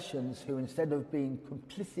professions who, instead of being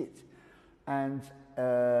complicit and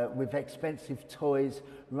with expensive toys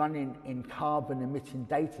running in carbon emitting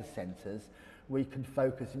data centers, we can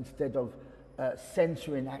focus instead of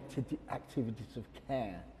centering activities of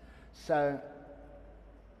care. So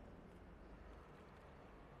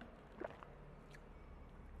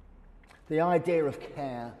the idea of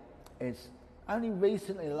care is only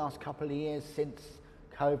recently, the last couple of years since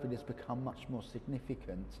COVID, has become much more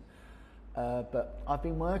significant. But I've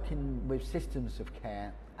been working with systems of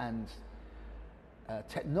care and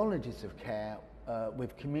technologies of care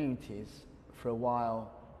with communities for a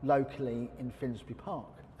while locally in Finsbury Park.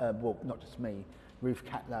 Well, not just me, Ruth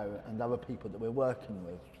Catlow and other people that we're working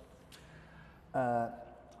with.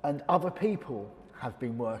 And other people have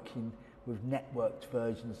been working with networked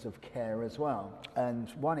versions of care as well. And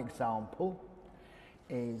one example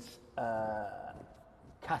is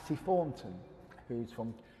Cassie Thornton, who's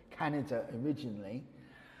from Canada originally,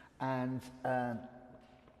 and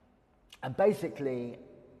basically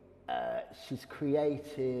she's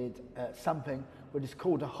created something what is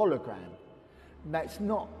called a hologram. That's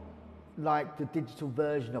not like the digital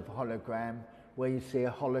version of a hologram where you see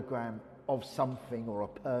a hologram of something or a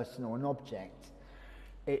person or an object.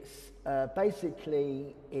 It's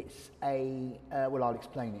basically, it's a, well, I'll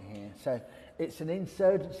explain it here. So it's an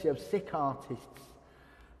insurgency of sick artists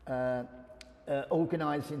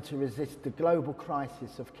organising to resist the global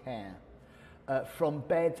crisis of care, from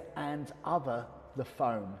bed and other the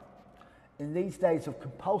phone. In these days of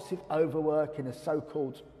compulsive overwork in a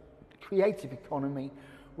so-called creative economy,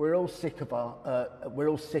 we're all sick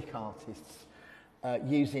artists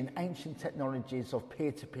using ancient technologies of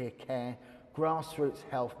peer-to-peer care, grassroots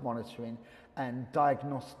health monitoring and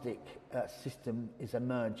diagnostic system is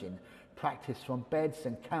emerging, practiced from beds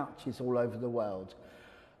and couches all over the world.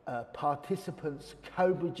 Participants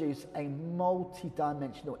co-produce a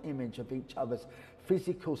multi-dimensional image of each other's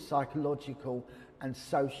physical, psychological and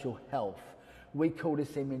social health. We call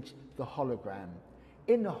this image the hologram.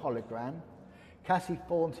 In the hologram, Cassie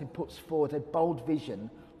Thornton puts forward a bold vision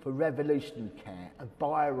for revolutionary care, a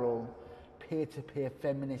viral peer-to-peer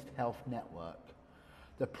feminist health network.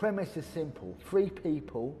 The premise is simple: 3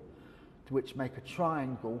 people, which make a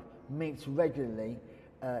triangle, meet regularly,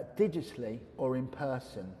 digitally or in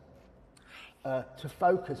person, to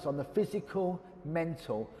focus on the physical,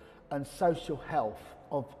 mental and social health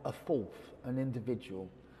of a fourth, an individual,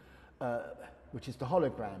 which is the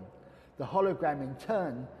hologram. The hologram in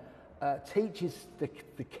turn teaches the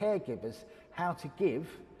caregivers how to give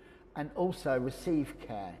and also receive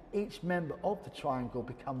care. Each member of the triangle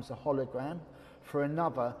becomes a hologram for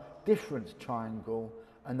another different triangle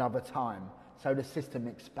another time. So the system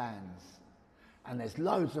expands. And there's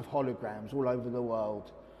loads of holograms all over the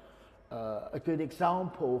world. A good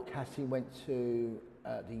example, Cassie went to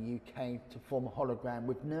the UK to form a hologram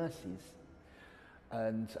with nurses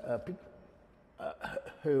and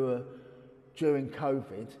who during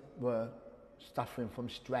COVID were suffering from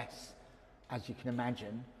stress, as you can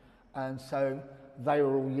imagine. And so they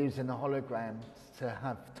were all using the holograms to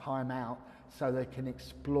have time out so they can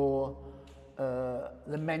explore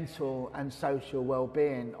the mental and social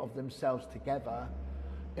well-being of themselves together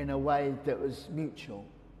in a way that was mutual.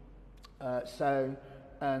 So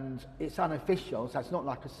and it's unofficial, so it's not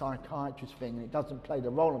like a psychiatrist thing, and it doesn't play the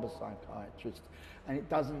role of a psychiatrist, and it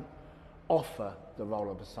doesn't offer the role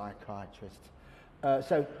of a psychiatrist.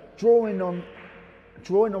 So drawing on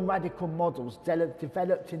radical models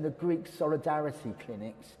developed in the Greek solidarity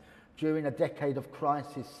clinics during a decade of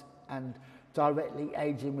crisis and directly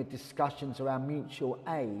aiding with discussions around mutual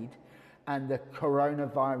aid and the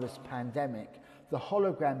coronavirus pandemic, the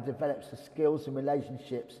hologram develops the skills and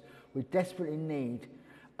relationships we desperately need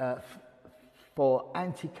for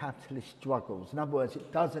anti-capitalist struggles. In other words,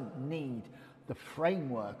 it doesn't need the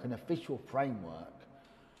framework, an official framework,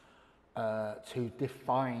 to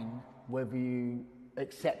define whether you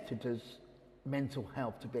accepted as mental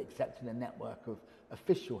health to be accepted in a network of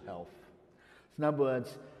official health. So in other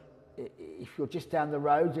words, if you're just down the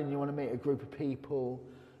road and you want to meet a group of people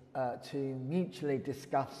to mutually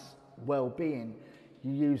discuss well-being,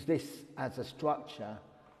 you use this as a structure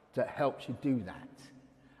that helps you do that.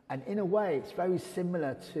 And in a way, it's very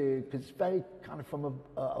similar to, because it's very kind of from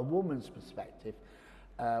a woman's perspective,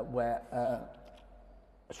 where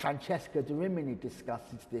Francesca de Rimini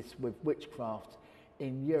discusses this with witchcraft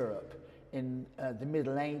in Europe in the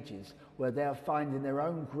Middle Ages, where they are finding their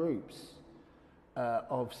own groups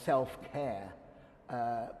of self-care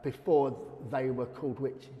before they were called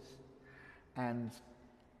witches, and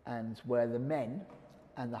where the men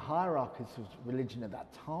and the hierarchies of religion at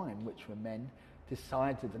that time, which were men,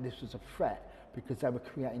 decided that this was a threat because they were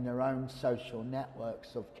creating their own social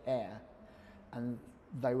networks of care, and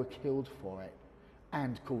they were killed for it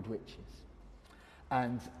and called witches.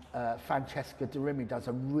 And Francesca de Rimini does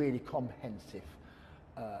a really comprehensive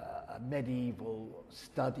medieval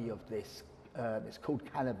study of this. It's called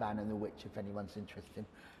Caliban and the Witch, if anyone's interested.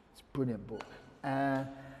 It's a brilliant book.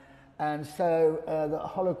 And so the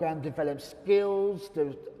hologram develops skills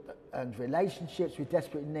and relationships we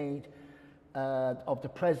desperately need of the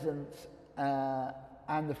present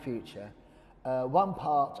and the future. One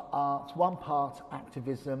part art, one part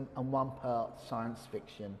activism, and one part science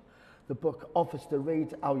fiction. The book offers the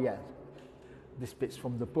reader, this bit's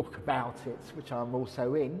from the book about it, which I'm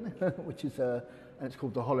also in, which is and it's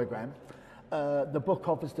called The Hologram. The book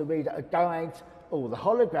offers the reader a guide, or the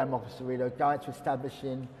hologram offers the reader a guide to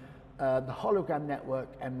establishing the hologram network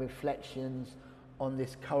and reflections on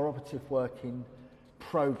this cooperative work in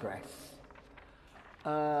progress.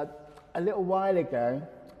 A little while ago,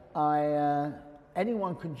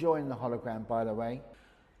 anyone can join the hologram, by the way.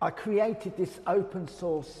 I created this open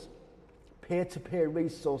source peer-to-peer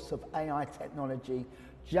resource of AI technology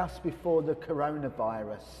just before the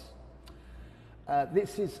coronavirus.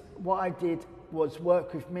 This is what I did, was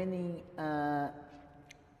work with many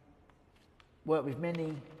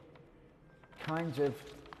kinds of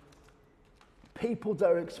people that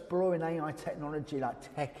are exploring AI technology,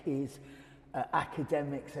 like techies,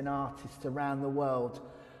 academics and artists around the world,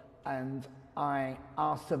 and I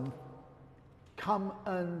asked them, come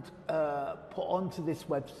and put onto this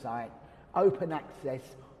website, open access,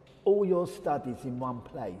 all your studies in one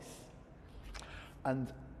place.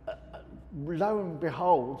 And lo and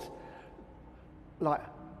behold, like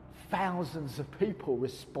thousands of people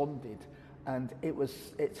responded, and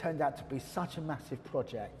it turned out to be such a massive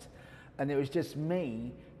project. And it was just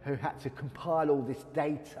me who had to compile all this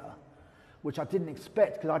data, which I didn't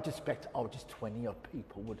expect, because I just expected, just 20 odd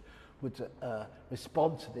people would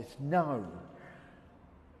respond to this. No,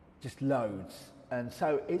 just loads. And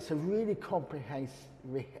so it's a really comprehensive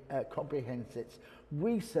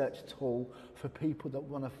research tool for people that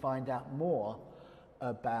want to find out more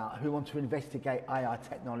about, who want to investigate AI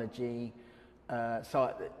technology.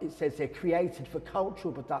 So it says they're created for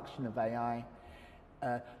cultural production of AI.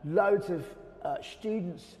 Loads of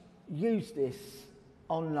students use this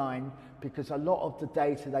online because a lot of the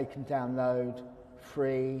data they can download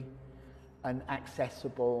free and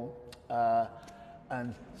accessible,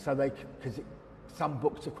 and so because some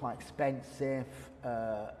books are quite expensive,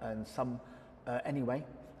 and some anyway.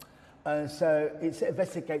 So it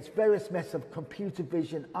investigates various methods of computer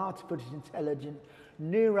vision, artificial intelligence,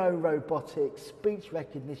 neuro-robotics, speech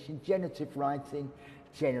recognition, generative writing,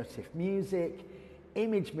 generative music,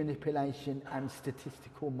 image manipulation, and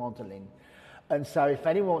statistical modelling. And so if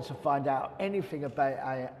anyone wants to find out anything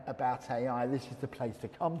about AI, this is the place to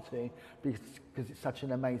come to, because it's such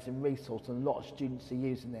an amazing resource and a lot of students are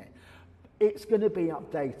using it. It's going to be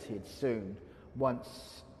updated soon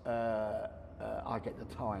once I get the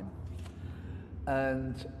time.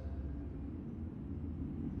 And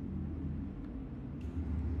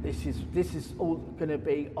this is all going to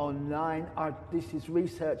be online. This is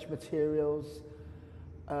research materials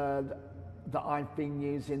that I've been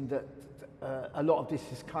using. That a lot of this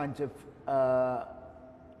is kind of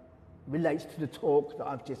relates to the talk that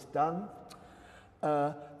I've just done.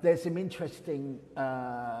 There's some interesting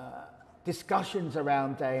discussions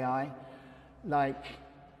around AI, like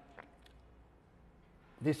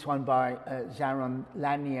this one by Jaron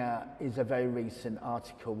Lanier is a very recent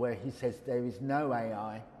article where he says there is no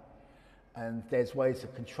AI and there's ways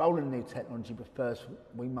of controlling new technology, but first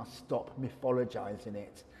we must stop mythologizing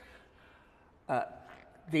it.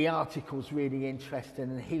 The article's really interesting,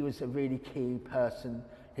 and he was a really key person.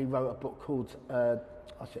 He wrote a book called, I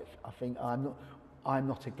think, I'm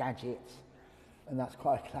Not a Gadget, and that's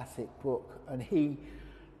quite a classic book. And he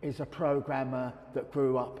is a programmer that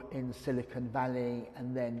grew up in Silicon Valley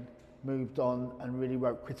and then moved on and really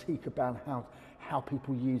wrote critique about how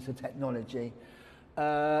people use the technology.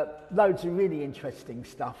 Loads of really interesting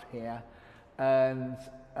stuff here, and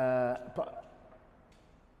but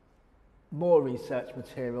more research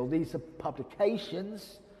material. These are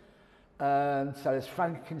publications. So there's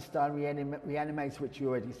Frankenstein Reanimated, which you've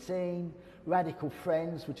already seen, Radical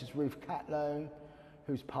Friends, which is Ruth Catlow,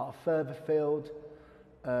 who's part of Furtherfield,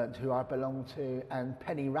 who I belong to, and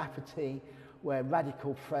Penny Rafferty, where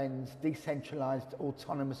Radical Friends, decentralized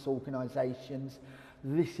autonomous organizations.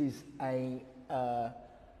 This is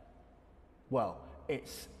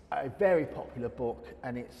it's a very popular book,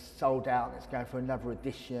 and it's sold out, it's going for another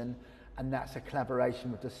edition, and that's a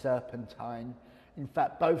collaboration with the Serpentine. In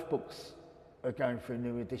fact, both books are going through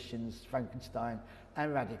new editions, Frankenstein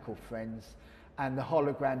and Radical Friends, and the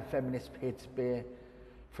Hologram Feminist Peer-to-Peer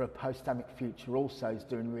for a Post-Amic Future also is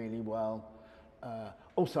doing really well.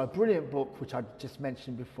 Also a brilliant book, which I just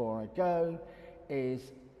mentioned before I go,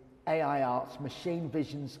 is AI Arts, Machine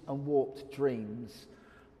Visions and Warped Dreams.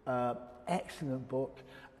 Excellent book.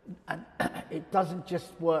 And it doesn't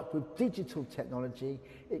just work with digital technology,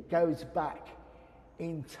 it goes back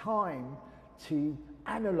in time to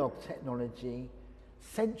analog technology,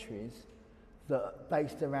 centuries, that are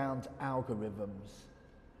based around algorithms.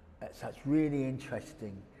 So it's really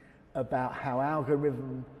interesting about how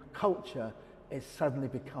algorithm culture has suddenly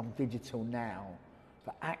become digital now,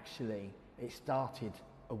 but actually it started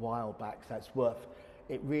a while back, so it's worth,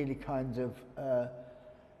 it really kind of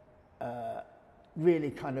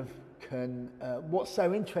what's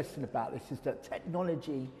so interesting about this is that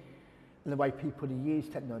technology and the way people use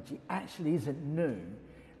technology actually isn't new.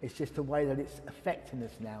 It's just the way that it's affecting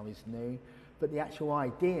us now is new, but the actual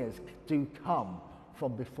ideas do come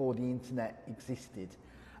from before the internet existed.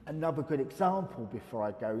 Another good example before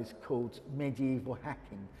I go is called Medieval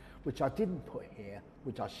Hacking, which I didn't put here,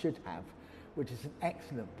 which I should have, which is an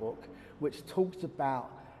excellent book, which talks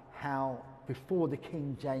about how before the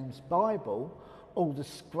King James Bible, all the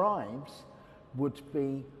scribes would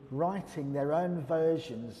be writing their own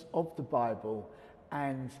versions of the Bible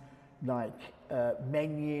and like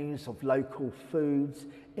menus of local foods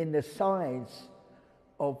in the sides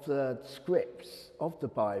of the scripts of the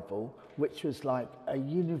Bible, which was like a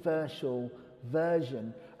universal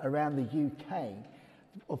version around the UK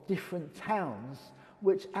of different towns,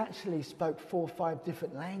 which actually spoke 4 or 5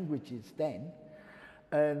 different languages then.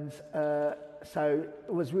 And so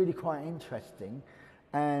it was really quite interesting.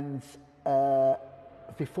 And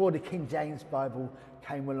before the King James Bible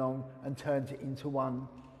came along and turned it into one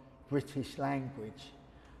British language.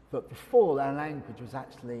 But before, that language was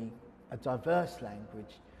actually a diverse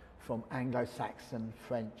language from Anglo-Saxon,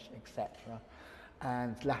 French, etc.,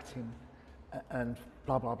 and Latin, and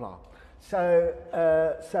blah, blah, blah. So,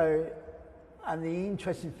 and the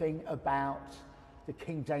interesting thing about the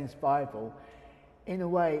King James Bible, in a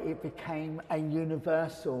way, it became a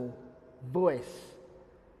universal voice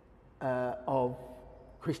of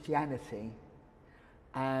Christianity,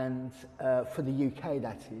 and for the UK,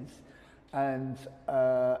 that is, and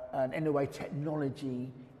in a way,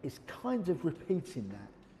 technology is kind of repeating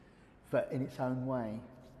that, but in its own way.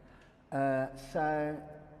 So,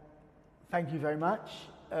 thank you very much,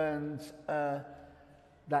 and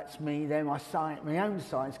that's me there. My own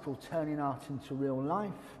site is called Turning Art into Real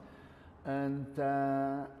Life, and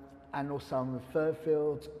also I'm with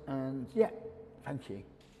Furtherfield, and yeah, thank you.